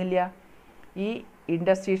കിട്ടില്ല, ഒതുങ്ങില്ല. ഈ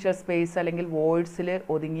ഇൻഡസ്ട്രീഷ്യൽ സ്പേസ് അല്ലെങ്കിൽ വോയിഡ്സിൽ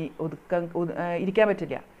ഇരിക്കാൻ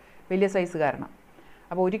പറ്റില്ല, വലിയ സൈസ് കാരണം.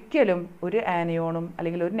 അപ്പോൾ ഒരിക്കലും ഒരു ആനയോണും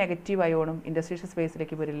അല്ലെങ്കിൽ ഒരു നെഗറ്റീവ് അയോണും ഇൻഡസ്ട്രീഷ്യൽ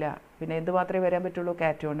സ്പേസിലേക്ക് വരില്ല. പിന്നെ എന്ത് മാത്രമേ വരാൻ പറ്റുള്ളൂ?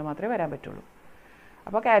 കാറ്റയോണിന് മാത്രമേ വരാൻ പറ്റുള്ളൂ.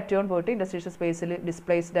 അപ്പോൾ കാറ്റയോൺ പോയിട്ട് ഇൻഡസ്ട്രീഷ്യൽ സ്പേസിൽ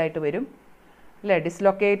ഡിസ്പ്ലേസ്ഡ് ആയിട്ട് വരും അല്ലേ,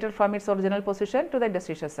 dislocated from its original position to the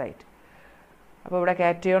ഇൻഡസ്ട്രീഷ്യൽ site. അപ്പോൾ ഇവിടെ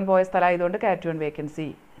കാറ്റയോൺ പോയ സ്ഥലമായതുകൊണ്ട് കാറ്റയോൺ വേക്കൻസി.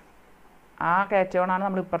 ആ കാറ്റയോണാണ്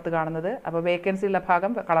നമ്മൾ ഇപ്പുറത്ത് കാണുന്നത്. അപ്പോൾ വേക്കൻസി ഉള്ള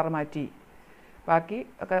ഭാഗം കളർ മാറ്റി, ബാക്കി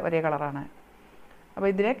ഒക്കെ ഒരേ കളറാണ്. അപ്പോൾ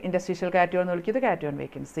ഇതിനെ ഇൻഡസ്ട്രീഷ്യൽ കാറ്റയോൺ എന്ന് വിളിക്കുന്നത്, കാറ്റയോൺ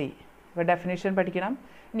വേക്കൻസി. അപ്പോൾ ഡെഫിനേഷൻ പഠിക്കണം.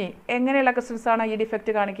 ഇനി എങ്ങനെയുള്ള ക്രിസ്റ്റൽസാണ് ഈ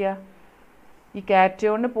ഡിഫക്റ്റ് കാണിക്കുക? ഈ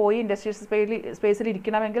കാറ്റയോണിന് പോയി ഇൻഡസ്ട്രീഷ്യൽ സ്പേസിൽ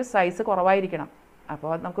ഇരിക്കണമെങ്കിൽ സൈസ് കുറവായിരിക്കണം.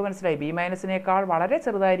 അപ്പോൾ നമുക്ക് മനസ്സിലായി, ബി മൈനസിനേക്കാൾ വളരെ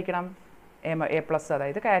ചെറുതായിരിക്കണം എ പ്ലസ്,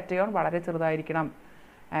 അതായത് കാറ്റയോൺ വളരെ ചെറുതായിരിക്കണം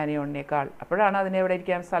ആനയോണിനേക്കാൾ. അപ്പോഴാണ് അതിനെ എവിടെ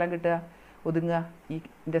ഇരിക്കാൻ സ്ഥലം കിട്ടുക, ഒതുങ്ങുക, ഈ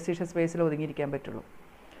ഇൻഡസ്ട്രീഷ്യൽ സ്പേസിൽ ഒതുങ്ങിയിരിക്കാൻ പറ്റുള്ളൂ.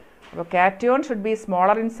 അപ്പോൾ cation should be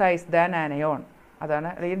smaller in size than anion. അതാണ്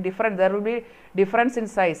there will be difference in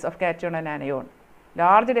size of cation and anion.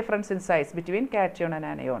 Large difference in size between cation and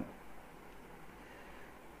anion.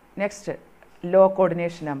 Next, low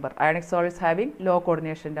coordination number. Ionic solids having low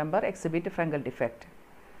coordination number exhibit Frenkel defect.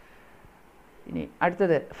 ഇനി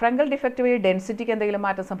അടുത്തത്, ഫ്രങ്കൽ defect വഴി ഡെൻസിറ്റിക്ക് എന്തെങ്കിലും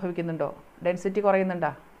മാറ്റം സംഭവിക്കുന്നുണ്ടോ? Density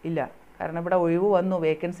കുറയുന്നുണ്ടോ? ഇല്ല. കാരണം ഇവിടെ ഒഴിവ് വന്നു,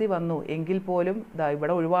 വേക്കൻസി വന്നു, എങ്കിൽ പോലും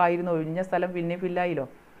ഇവിടെ ഒഴിവായിരുന്നു, ഒഴിഞ്ഞ സ്ഥലം പിന്നെ ഫില്ലായില്ലോ.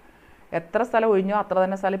 എത്ര സ്ഥലം ഒഴിഞ്ഞോ അത്ര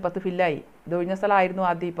തന്നെ സ്ഥലം ഇപ്പത്ത് ഫില്ലായി. ഇത് ഒഴിഞ്ഞ സ്ഥലമായിരുന്നു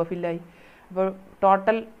ആദ്യം, ഇപ്പോൾ ഫില്ലായി. അപ്പോൾ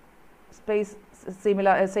ടോട്ടൽ സ്പേസ്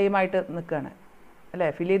സെയിം ആയിട്ട് നിൽക്കുകയാണ് അല്ലേ.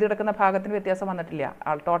 ഫില്ല് ചെയ്ത് കിടക്കുന്ന ഭാഗത്തിന് വ്യത്യാസം വന്നിട്ടില്ല.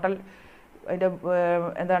 ടോട്ടൽ അതിൻ്റെ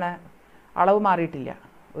എന്താണ് അളവ് മാറിയിട്ടില്ല.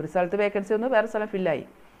 ഒരു സ്ഥലത്ത് വേക്കൻസി വന്നു, വേറെ സ്ഥലം ഫില്ലായി.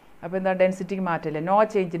 അപ്പോൾ എന്താ, ഡെൻസിറ്റിക്ക് മാറ്റമില്ല. No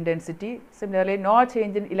change in density. Similarly no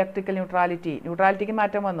change in electrical neutrality. ന്യൂട്രാലിറ്റിക്ക്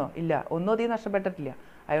മാറ്റം വന്നോ? ഇല്ല. ഒന്നും അധികം നഷ്ടപ്പെട്ടിട്ടില്ല.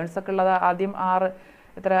 അയോൺസ് ഒക്കെ ഉള്ളത് ആദ്യം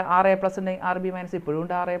 6A+ ഉണ്ടെങ്കിൽ 6B- ഇപ്പോഴും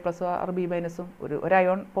ഉണ്ട് 6A+, 6B-. ഒരു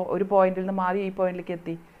അയോൺ ഒരു പോയിന്റിൽ നിന്ന് മാറി ഈ പോയിന്റിലേക്ക്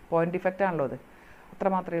എത്തി. പോയിന്റ് ഡിഫക്റ്റ് ആണല്ലോ അത്, അത്ര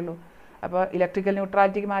മാത്രമേ ഉള്ളൂ. അപ്പോൾ ഇലക്ട്രിക്കൽ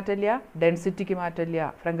ന്യൂട്രാലിറ്റിക്ക് മാറ്റമില്ല, ഡെൻസിറ്റിക്ക് മാറ്റമില്ല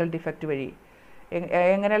ഫ്രങ്കൽ ഡിഫക്റ്റ് വഴി.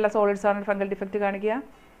 എങ്ങനെയുള്ള സോളിഡ്സ് ആണ് ഫ്രങ്കൽ ഡിഫക്റ്റ് കാണിക്കുക?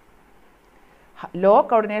 ലോ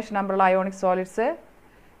കോർഡിനേഷൻ നമ്പറുള്ള അയോണിക് സോളിഡ്സ്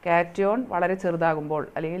കാറ്റയോൺ വളരെ ചെറുതാകുമ്പോൾ,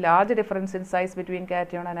 അല്ലെങ്കിൽ large difference in size between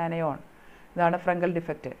cation and anion, ഇതാണ് ഫ്രങ്കൽ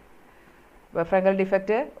ഡിഫക്റ്റ്. ഫ്രങ്കൽ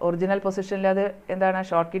ഡിഫക്റ്റ് ഒറിജിനൽ പൊസിഷനിൽ അത് എന്താണ്,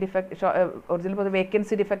 short key defect. Original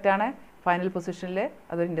vacancy defect ആണ്, ഫൈനൽ പൊസിഷനിൽ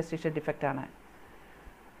അതൊരു ഇൻഡസ്ട്രീഷ്യൽ ഡിഫക്റ്റ് ആണ്.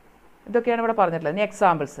 ഇതൊക്കെയാണ് ഇവിടെ പറഞ്ഞിട്ടുള്ളത്. ഇനി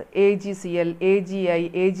examples: AgCl, AgI,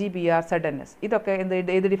 AgBr, ZnS. ഇതൊക്കെ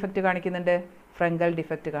ഏത് ഡിഫക്റ്റ് കാണിക്കുന്നുണ്ട്? ഫ്രങ്കൽ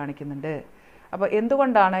ഡിഫക്റ്റ് കാണിക്കുന്നുണ്ട്. അപ്പോൾ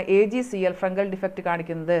എന്തുകൊണ്ടാണ് AgCl ഫ്രങ്കൽ ഡിഫക്റ്റ്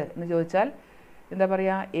കാണിക്കുന്നത് എന്ന് ചോദിച്ചാൽ എന്താ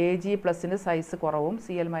പറയുക, Ag+ൻ്റെ സൈസ് കുറവും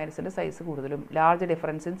Cl- സൈസ് കൂടുതലും. Large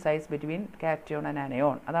difference in size between cation and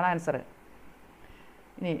anion, അതാണ് ആൻസർ.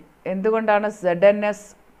 ഇനി എന്തുകൊണ്ടാണ് ZnS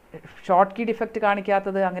ഷോർട്ട് കീ ഡിഫക്റ്റ്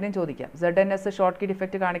കാണിക്കാത്തത്? അങ്ങനെയും ചോദിക്കാം. ZnS ഷോർട്ട് കീ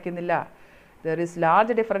ഡിഫക്റ്റ് കാണിക്കുന്നില്ല. There is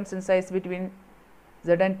large difference in size between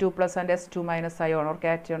Zn2+ and S2- ion or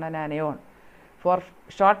cation and anion. For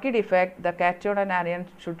short key defect, the cation and anion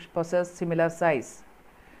should possess similar size.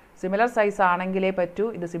 Similar size ആണെങ്കിലേ പറ്റൂ.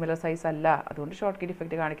 ഇത് similar size അല്ല, അതുകൊണ്ട് short key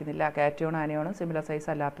defect കാണിക്കുന്നില്ല. Cation ആനയോണും similar size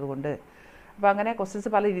അല്ലാത്തതുകൊണ്ട്. അപ്പോൾ അങ്ങനെ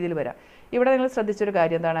questions പല രീതിയിൽ വരാം. ഇവിടെ നിങ്ങൾ ശ്രദ്ധിച്ചൊരു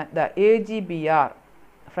കാര്യം എന്താണ്, AgBr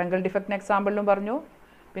ഫ്രങ്കൽ ഡിഫക്റ്റിന് എക്സാമ്പിളിലും പറഞ്ഞു,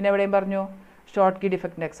 പിന്നെ എവിടെയും പറഞ്ഞു, ഷോർട്ട് കീ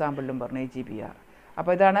ഡിഫക്റ്റിൻ്റെ എക്സാമ്പിളിലും പറഞ്ഞു AgBr.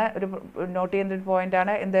 അപ്പോൾ ഇതാണ് ഒരു നോട്ട് ചെയ്യുന്ന ഒരു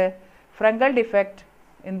പോയിൻ്റാണ്. എന്ത്, ഫ്രങ്കൽ ഡിഫക്റ്റ്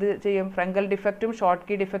എന്ത് ചെയ്യും? ഫ്രങ്കൽ ഡിഫക്റ്റും ഷോർട്ട്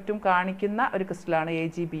കീ ഡിഫക്റ്റും കാണിക്കുന്ന ഒരു ക്രിസ്റ്റലാണ്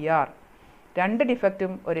AgBr. രണ്ട്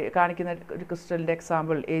ഡിഫക്റ്റും കാണിക്കുന്ന ഒരു ക്രിസ്റ്റലിൻ്റെ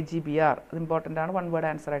എക്സാമ്പിൾ AgBr. അത് ഇമ്പോർട്ടൻ്റ് ആണ്, വൺ വേർഡ്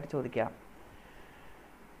ആൻസർ ആയിട്ട് ചോദിക്കാം.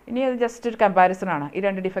 ഇനി അത് ജസ്റ്റ് ഒരു കമ്പാരിസൺ ആണ്, ഈ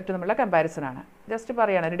രണ്ട് ഡിഫക്റ്റ് തമ്മിലുള്ള കമ്പാരിസൺ ആണ്. ജസ്റ്റ്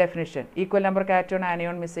പറയുകയാണ് ഒരു definition: equal number cation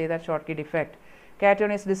anion miss ചെയ്ത short key defect.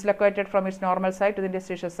 Cation is dislocated from it's normal site to the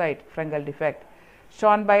ഇൻഡസ്ട്രീഷ്യൽ site, ഫ്രങ്കൽ defect.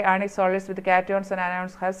 Shown by ionic solids with cations and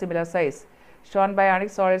anions have similar size. Shown by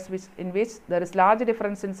ionic solids in which there is large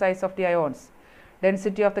difference in size of the ions.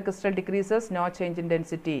 Density of the crystal decreases, no change in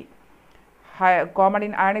density. Common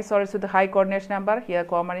in ionic solids with high coordination number, here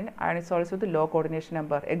common in ionic solids with low coordination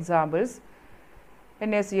number. Examples: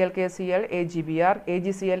 NaCl, KCl, AgBr,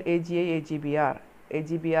 AgCl, AgA, AgBr.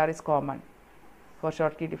 AgBr is common for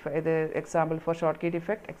Schottky defect. The example for Schottky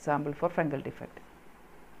defect, example for Frenkel defect.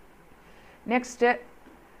 Next,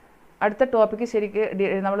 അടുത്ത topic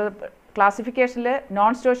ശരിക്കും നമ്മൾ ക്ലാസിഫിക്കേഷനിൽ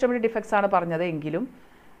non stoichiometric defects ആണ് പറഞ്ഞത് എങ്കിലും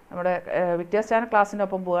നമ്മുടെ വ്യത്യാസ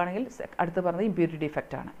ക്ലാസ്സിനൊപ്പം പോവുകയാണെങ്കിൽ അടുത്ത് പറഞ്ഞത് ഇമ്പ്യൂരിറ്റി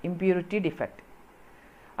ഡിഫക്റ്റ് ആണ്. Impurity defect.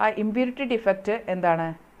 ആ ഇമ്പ്യൂരിറ്റി ഡിഫക്റ്റ് എന്താണ്?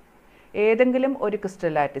 ഏതെങ്കിലും ഒരു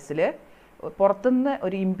ക്രിസ്റ്റലാറ്റിസിൽ പുറത്തുനിന്ന്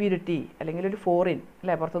ഒരു ഇമ്പ്യൂരിറ്റി അല്ലെങ്കിൽ ഒരു ഫോറിൻ,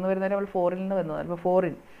 അല്ലേ, പുറത്തുനിന്ന് വരുന്നതിന് നമ്മൾ ഫോറിൽ നിന്ന് വന്നത്,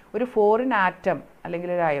 അപ്പോൾ ഒരു ഫോറിൻ ആറ്റം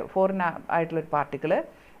അല്ലെങ്കിൽ ഒരു ഫോറിൻ ആയിട്ടുള്ളൊരു പാർട്ടിക്കിൾ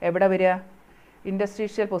എവിടെ വരിക?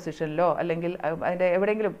 ഇൻഡസ്ട്രീഷ്യൽ പൊസിഷനിലോ അല്ലെങ്കിൽ അതിൻ്റെ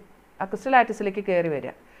എവിടെയെങ്കിലും ആ ക്രിസ്റ്റലാറ്റിസിലേക്ക് കയറി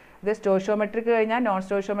വരിക. ഇത് സ്റ്റോഷിയോമെട്രിക് കഴിഞ്ഞാൽ നോൺ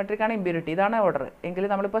സ്റ്റോഷിയോമെട്രിക് ആണ് ഇമ്പ്യൂരിറ്റി. ഇതാണ് ഓർഡർ. എങ്കിൽ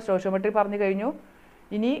നമ്മളിപ്പോൾ സ്റ്റോഷിയോമെട്രി പറഞ്ഞു കഴിഞ്ഞു,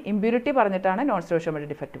 ഇനി ഇമ്പ്യൂരിറ്റി പറഞ്ഞിട്ടാണ് നോൺ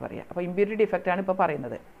സ്റ്റോഷിയോമെട്രിക് ഡിഫക്റ്റ് പറയുക. അപ്പോൾ ഇമ്പ്യൂരിറ്റി ഡിഫക്റ്റ് ആണ് ഇപ്പോൾ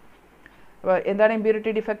പറയുന്നത്. അപ്പോൾ എന്താണ്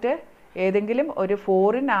ഇമ്പ്യൂരിറ്റി ഡിഫക്റ്റ്? ഏതെങ്കിലും ഒരു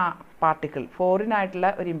ഫോറിൻ പാർട്ടിക്കിൾ, ഫോറിൻ ആയിട്ടുള്ള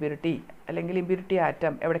ഒരു ഇമ്പ്യൂരിറ്റി അല്ലെങ്കിൽ ഇമ്പ്യൂരിറ്റി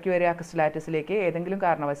ആറ്റം എവിടേക്ക് വരിക? ക്രിസ്റ്റലാറ്റിസിലേക്ക് ഏതെങ്കിലും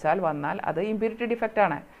കാരണവശാൽ വന്നാൽ അത് ഇമ്പ്യൂരിറ്റി ഡിഫക്റ്റ്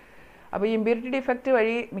ആണ്. അപ്പോൾ ഈ ഇമ്പ്യൂരിറ്റി ഡിഫക്റ്റ്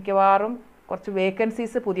വഴി മിക്കവാറും കുറച്ച്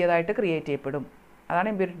വേക്കൻസീസ് പുതിയതായിട്ട് ക്രിയേറ്റ് ചെയ്യപ്പെടും. അതാണ്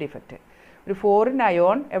ഇമ്പ്യൂരിറ്റി ഡിഫക്റ്റ്. ഒരു ഫോറിൻ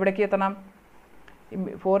അയോൺ എവിടേക്ക്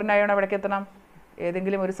എത്തണം?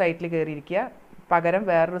 ഏതെങ്കിലും ഒരു സൈറ്റിൽ കയറിയിരിക്കുക, പകരം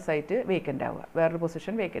വേറൊരു സൈറ്റ് വേക്കൻ്റ് ആവുക, വേറൊരു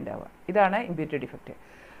പൊസിഷൻ വേക്കൻ്റ് ആവുക. ഇതാണ് ഇമ്പ്യൂരിറ്റി ഡിഫക്റ്റ്.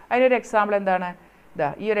 അതിനൊരു എക്സാമ്പിൾ എന്താണ്?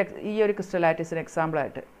 ഈ ഒരു ക്രിസ്റ്റലാറ്റിസിന്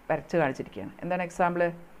എക്സാമ്പിളായിട്ട് വരച്ച് കാണിച്ചിരിക്കുകയാണ്. എന്താണ് എക്സാമ്പിൾ?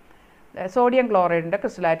 സോഡിയം ക്ലോറൈഡിൻ്റെ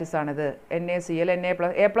ക്രിസ്റ്റലാറ്റിസ് ആണിത്. NaCl,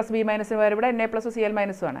 A+B- വരെ ഇവിടെ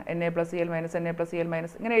Na+Cl- ആണ്. Na+Cl-,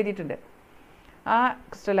 Na+Cl- ഇങ്ങനെ എഴുതിയിട്ടുണ്ട്. ആ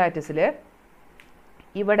ക്രിസ്റ്റലാറ്റിസിൽ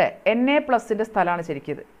ഇവിടെ Na+ൻ്റെ സ്ഥലമാണ്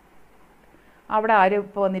ശരിക്കും. അവിടെ ആര്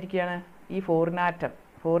ഇപ്പോൾ വന്നിരിക്കുകയാണ്? ഈ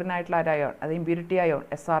ഫോറിനായിട്ടുള്ള അയോൺ, അത് ഇമ്പ്യൂരിറ്റി അയോൺ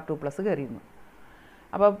Sr2+ കയറിയിരുന്നു.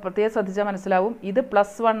 അപ്പോൾ പ്രത്യേകം ശ്രദ്ധിച്ചാൽ മനസ്സിലാവും, ഇത്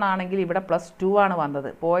 +1 ആണെങ്കിൽ ഇവിടെ +2 ആണ് വന്നത്.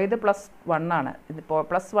 പോയത് +1 ആണ്. ഇത്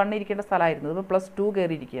 +1 ഇരിക്കേണ്ട സ്ഥലമായിരുന്നു, ഇത് +2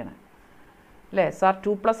 കയറിയിരിക്കുകയാണ്, അല്ലേ?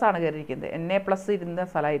 Sr2+ ആണ് കയറിയിരിക്കുന്നത്. Na+ ഇരുന്ന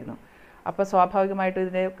സ്ഥലമായിരുന്നു. അപ്പോൾ സ്വാഭാവികമായിട്ടും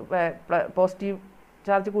ഇതിന് പോസിറ്റീവ്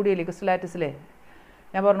ചാർജ് കൂടിയല്ലേ ക്രിസ്റ്റലാറ്റിസിലെ?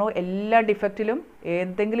 ഞാൻ പറഞ്ഞു, എല്ലാ ഡിഫക്റ്റിലും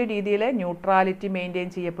ഏതെങ്കിലും രീതിയിൽ ന്യൂട്രാലിറ്റി മെയിൻറ്റെയിൻ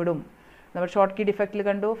ചെയ്യപ്പെടും. നമ്മൾ ഷോട്ട്കി ഡിഫക്റ്റിൽ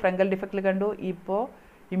കണ്ടു, ഫ്രെങ്കൽ ഡിഫക്റ്റിൽ കണ്ടു, ഇപ്പോൾ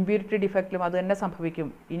ഇമ്പ്യൂരിറ്റി ഡിഫക്റ്റിലും അത് തന്നെ സംഭവിക്കും.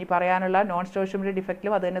 ഇനി പറയാനുള്ള നോൺ സ്റ്റോഷിയോമെട്രിക്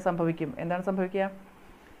ഡിഫക്റ്റിലും അത് തന്നെ സംഭവിക്കും. എന്താണ് സംഭവിക്കുക?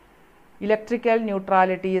 Electrical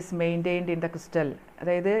neutrality is maintained in the crystal.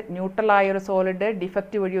 അതായത് ന്യൂട്രലായ ഒരു സോളിഡ്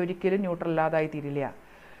ഡിഫക്റ്റ് വഴി ഒരിക്കലും ന്യൂട്രൽ ഇല്ലാതായി തീരില്ല.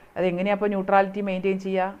 അതെങ്ങനെയാണ് അപ്പോൾ ന്യൂട്രാലിറ്റി മെയിൻറ്റെയിൻ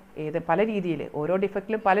ചെയ്യുക? പല രീതിയിൽ, ഓരോ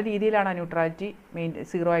ഡിഫക്റ്റിലും പല രീതിയിലാണ് ആ ന്യൂട്രാലിറ്റി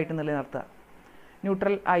 0 ആയിട്ട് നിലനിർത്തുക.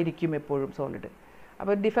 ന്യൂട്രൽ ആയിരിക്കും എപ്പോഴും സോളിഡ്.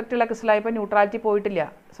 അപ്പോൾ ഡിഫക്റ്റുള്ള ക്രിസ്റ്റലായപ്പോൾ ന്യൂട്രാലിറ്റി പോയിട്ടില്ല.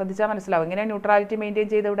 ശ്രദ്ധിച്ചാൽ മനസ്സിലാവും. എങ്ങനെയാണ് ന്യൂട്രാലിറ്റി മെയിൻറ്റെയിൻ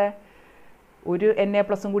ചെയ്തവിടെ? ഒരു Na+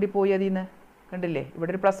 കൂടി പോയി അതിൽ നിന്ന്, കണ്ടില്ലേ?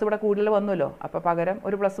 ഇവിടെ ഒരു പ്ലസ് ഇവിടെ കൂടുതൽ വന്നുവല്ലോ, അപ്പോൾ പകരം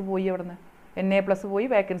ഒരു പ്ലസ് പോയി അവിടെ നിന്ന്, Na+ പോയി,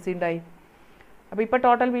 വേക്കൻസി ഉണ്ടായി. അപ്പോൾ ഇപ്പോൾ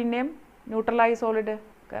ടോട്ടൽ പിന്നെയും ന്യൂട്രലായി സോളിഡ്.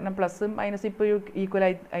 കാരണം പ്ലസും മൈനസ് ഇപ്പോൾ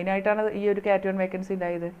ഈക്വലായി. അതിനായിട്ടാണ് ഈ ഒരു കാറ്റയോൺ വേക്കൻസി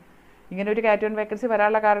ഉണ്ടായത്. ഇങ്ങനെ ഒരു കാറ്റയോൺ വേക്കൻസി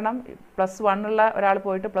വരാനുള്ള കാരണം +1 ഉള്ള ഒരാൾ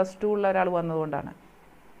പോയിട്ട് +2 ഉള്ള ഒരാൾ വന്നതുകൊണ്ടാണ്.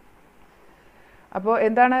 അപ്പോൾ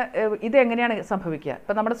എന്താണ് ഇതെങ്ങനെയാണ് സംഭവിക്കുക?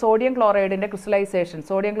 ഇപ്പോൾ നമ്മുടെ സോഡിയം ക്ലോറൈഡിൻ്റെ ക്രിസ്റ്റലൈസേഷൻ,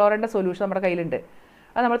 സോഡിയം ക്ലോറൈഡിൻ്റെ സൊല്യൂഷൻ നമ്മുടെ കയ്യിലുണ്ട്.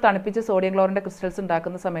 അത് നമ്മൾ തണുപ്പിച്ച് സോഡിയം ക്ലോറൈഡിൻ്റെ ക്രിസ്റ്റൽസ്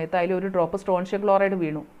ഉണ്ടാക്കുന്ന സമയത്ത് അതിൽ ഒരു ഡ്രോപ്പ് സ്ട്രോൺഷ്യം ക്ലോറൈഡ്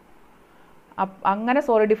വീണു. അങ്ങനെ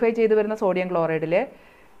സോളിഡിഫൈ ചെയ്ത് വരുന്ന സോഡിയം ക്ലോറൈഡിൽ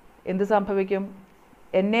എന്ത് സംഭവിക്കും?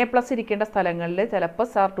 Na+ ഇരിക്കേണ്ട സ്ഥലങ്ങളിൽ ചിലപ്പോൾ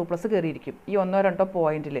Sr2+ കയറിയിരിക്കും. ഈ 1-2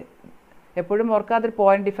 പോയിന്റിൽ. എപ്പോഴും ഓർക്കുക, അതൊരു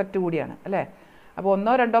പോയിന്റ് ഡിഫക്റ്റ് കൂടിയാണ്, അല്ലേ? അപ്പോൾ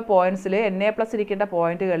 1-2 പോയിന്റ്സിൽ Na+ ഇരിക്കേണ്ട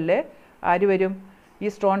പോയിന്റുകളിൽ ആര് വരും? ഈ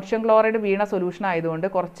സ്ട്രോൺഷ്യം ക്ലോറൈഡ് വീണ സൊല്യൂഷൻ ആയതുകൊണ്ട്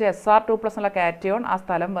കുറച്ച് Sr2+ ഉള്ള കാറ്റയോൺ ആ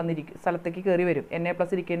സ്ഥലത്തേക്ക് കയറി വരും, Na+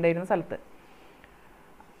 ഇരിക്കേണ്ടിയിരുന്ന സ്ഥലത്ത്.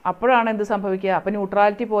 അപ്പോഴാണ് എന്ത് സംഭവിക്കുക? അപ്പോൾ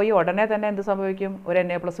ന്യൂട്രാലിറ്റി പോയി ഉടനെ തന്നെ എന്ത് സംഭവിക്കും? ഒരു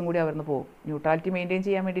Na+ കൂടി അവിടുന്ന് പോകും. ന്യൂട്രാലിറ്റി മെയിൻറ്റെയിൻ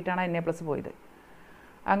ചെയ്യാൻ വേണ്ടിയിട്ടാണ് Na+ പോയത്.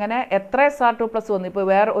 അങ്ങനെ എത്ര Sr2+ വന്നു? ഇപ്പോൾ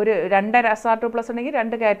വേറെ ഒരു 2 Sr2+ ഉണ്ടെങ്കിൽ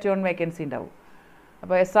 2 കാറ്റയോൺ വേക്കൻസി ഉണ്ടാവും.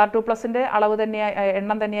 അപ്പോൾ Sr2+ൻ്റെ അളവ്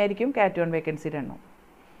എണ്ണം തന്നെയായിരിക്കും കാറ്റയോൺ വേക്കൻസിയുടെ എണ്ണം.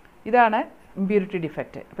 ഇതാണ് ഇമ്പ്യൂരിറ്റി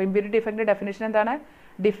ഡിഫക്റ്റ്. അപ്പോൾ ഇമ്പ്യൂരിറ്റി ഡിഫക്റ്റിൻ്റെ ഡെഫിനിഷൻ എന്താണ്?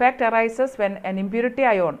 Defect arises when an impurity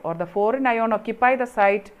ion or the foreign ion occupy the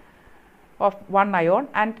site of one ion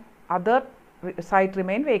and other site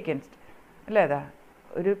remain vacant. അല്ലേ? അതാ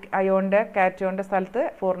ഒരു കാറ്റയോണിൻ്റെ സ്ഥലത്ത്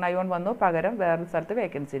ഫോറിൻ അയോൺ വന്നു, പകരം വേറൊരു സ്ഥലത്ത്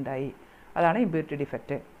വേക്കൻസി ഉണ്ടായി. അതാണ് ഇമ്പ്യൂരിറ്റി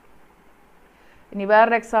ഡിഫക്റ്റ്. ഇനി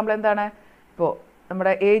വേറൊരു എക്സാമ്പിൾ എന്താണ്? ഇപ്പോൾ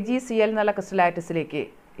നമ്മുടെ AgCl എന്നുള്ള ക്രിസ്റ്റലാറ്റിസിലേക്ക്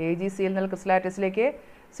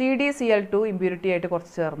CdCl2 ഇമ്പ്യൂരിറ്റി ആയിട്ട്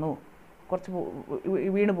കുറച്ച് ചേർന്നു, കുറച്ച്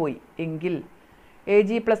വീണുപോയി എങ്കിൽ Ag+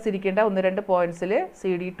 ഇരിക്കേണ്ട 1-2 പോയിൻറ്റ്സിൽ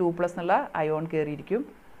Cd2+ എന്നുള്ള അയോൺ കയറിയിരിക്കും.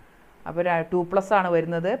 അപ്പോൾ 2+ ആണ്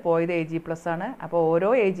വരുന്നത്, പോയത് Ag+ ആണ്. അപ്പോൾ ഓരോ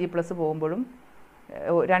Ag+ പോകുമ്പോഴും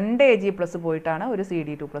 2 Ag+ പോയിട്ടാണ് ഒരു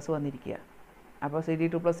Cd2+ വന്നിരിക്കുക. അപ്പോൾ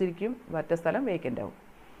Cd2+ ഇരിക്കും, മറ്റേ സ്ഥലം വേക്കൻ്റ് ആവും.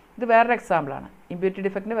 ഇത് വേറൊരു എക്സാമ്പിളാണ്, ഇമ്പ്യൂരിറ്റി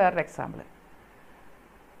ഡിഫക്റ്റിന് വേറൊരു എക്സാമ്പിൾ.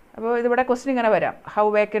 അപ്പോൾ ഇതിവിടെ ക്വസ്റ്റ്യൻ ഇങ്ങനെ വരാം, how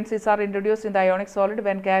vacancies are introduced in the ionic solid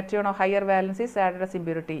when cation of higher valencies added as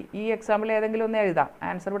impurity. ഈ എക്സാമ്പിൾ ഏതെങ്കിലും ഒന്ന് എഴുതാം.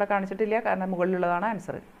 ആൻസർ ഇവിടെ കാണിച്ചിട്ടില്ല, കാരണം മുകളിലുള്ളതാണ്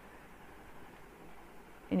ആൻസർ.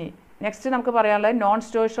 ഇനി നെക്സ്റ്റ് നമുക്ക് പറയാനുള്ളത് നോൺ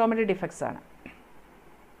സ്റ്റോയിഷോമെട്രി ഡിഫക്ട്സ് ആണ്.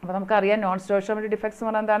 അപ്പോൾ നമുക്കറിയാം നോൺ സ്റ്റോയിഷോമെട്രി ഡിഫക്ട്സ്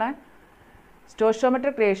എന്ന് പറഞ്ഞാൽ എന്താണ്?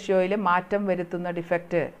 സ്റ്റോയിഷോമെട്രിക് റേഷ്യോയിൽ മാറ്റം വരുത്തുന്ന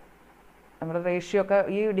ഡിഫക്റ്റ്. നമ്മുടെ റേഷ്യോ ഒക്കെ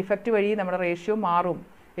ഈ ഡിഫക്റ്റ് വഴി നമ്മുടെ റേഷ്യോ മാറും.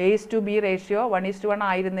 A:B റേഷ്യോ 1:1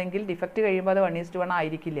 ആയിരുന്നെങ്കിൽ ഡിഫക്റ്റ് കഴിയുമ്പോൾ അത് 1:1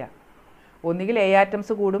 ആയിരിക്കില്ല. ഒന്നുകിൽ A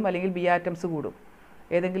ആറ്റംസ് കൂടും അല്ലെങ്കിൽ B ആറ്റംസ് കൂടും.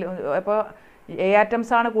 ഏതെങ്കിലും അപ്പോൾ A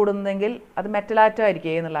ആറ്റംസ് ആണ് കൂടുന്നതെങ്കിൽ അത് മെറ്റൽ ആറ്റം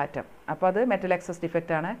ആയിരിക്കും, A എന്നുള്ള ആറ്റം. അപ്പോൾ അത് മെറ്റൽ എക്സസ്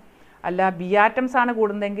ഡിഫക്റ്റ് ആണ്. അല്ല B ആറ്റംസ് ആണ്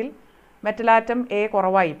കൂടുന്നതെങ്കിൽ മെറ്റൽ ആറ്റം A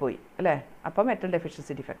കുറവായി പോയി അല്ലേ, അപ്പോൾ മെറ്റൽ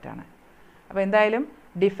ഡെഫിഷ്യൻസി ഡിഫക്റ്റ് ആണ്. അപ്പോൾ എന്തായാലും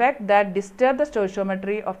defect that disturb the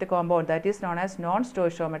സ്റ്റോയിഷോമെട്രി of the compound that is known as non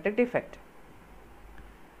സ്റ്റോയിഷോമെട്രിക് defect.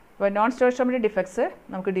 അപ്പോൾ നോൺ സ്റ്റോയിഷോമെട്രി ഡിഫക്ട്സ്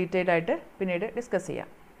നമുക്ക് ഡീറ്റെയിൽ ആയിട്ട് പിന്നീട് ഡിസ്കസ് ചെയ്യാം.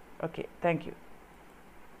 Okay, thank you.